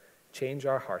 Change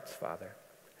our hearts, Father.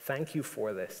 Thank you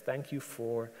for this. Thank you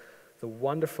for the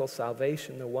wonderful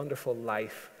salvation, the wonderful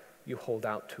life you hold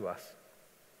out to us.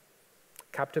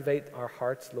 Captivate our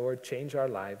hearts, Lord. Change our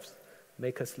lives.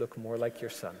 Make us look more like your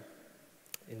Son.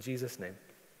 In Jesus' name,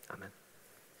 amen.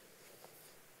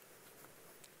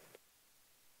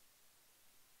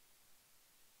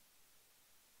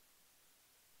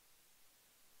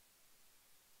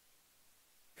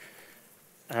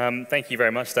 Thank you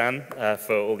very much, Dan,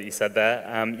 for all that you said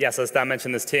there. Yes, as Dan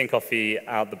mentioned, there's tea and coffee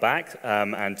out the back,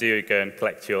 and do go and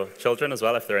collect your children as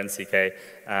well if they're in CK.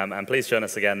 And please join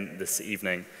us again this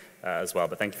evening as well,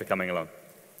 but thank you for coming along.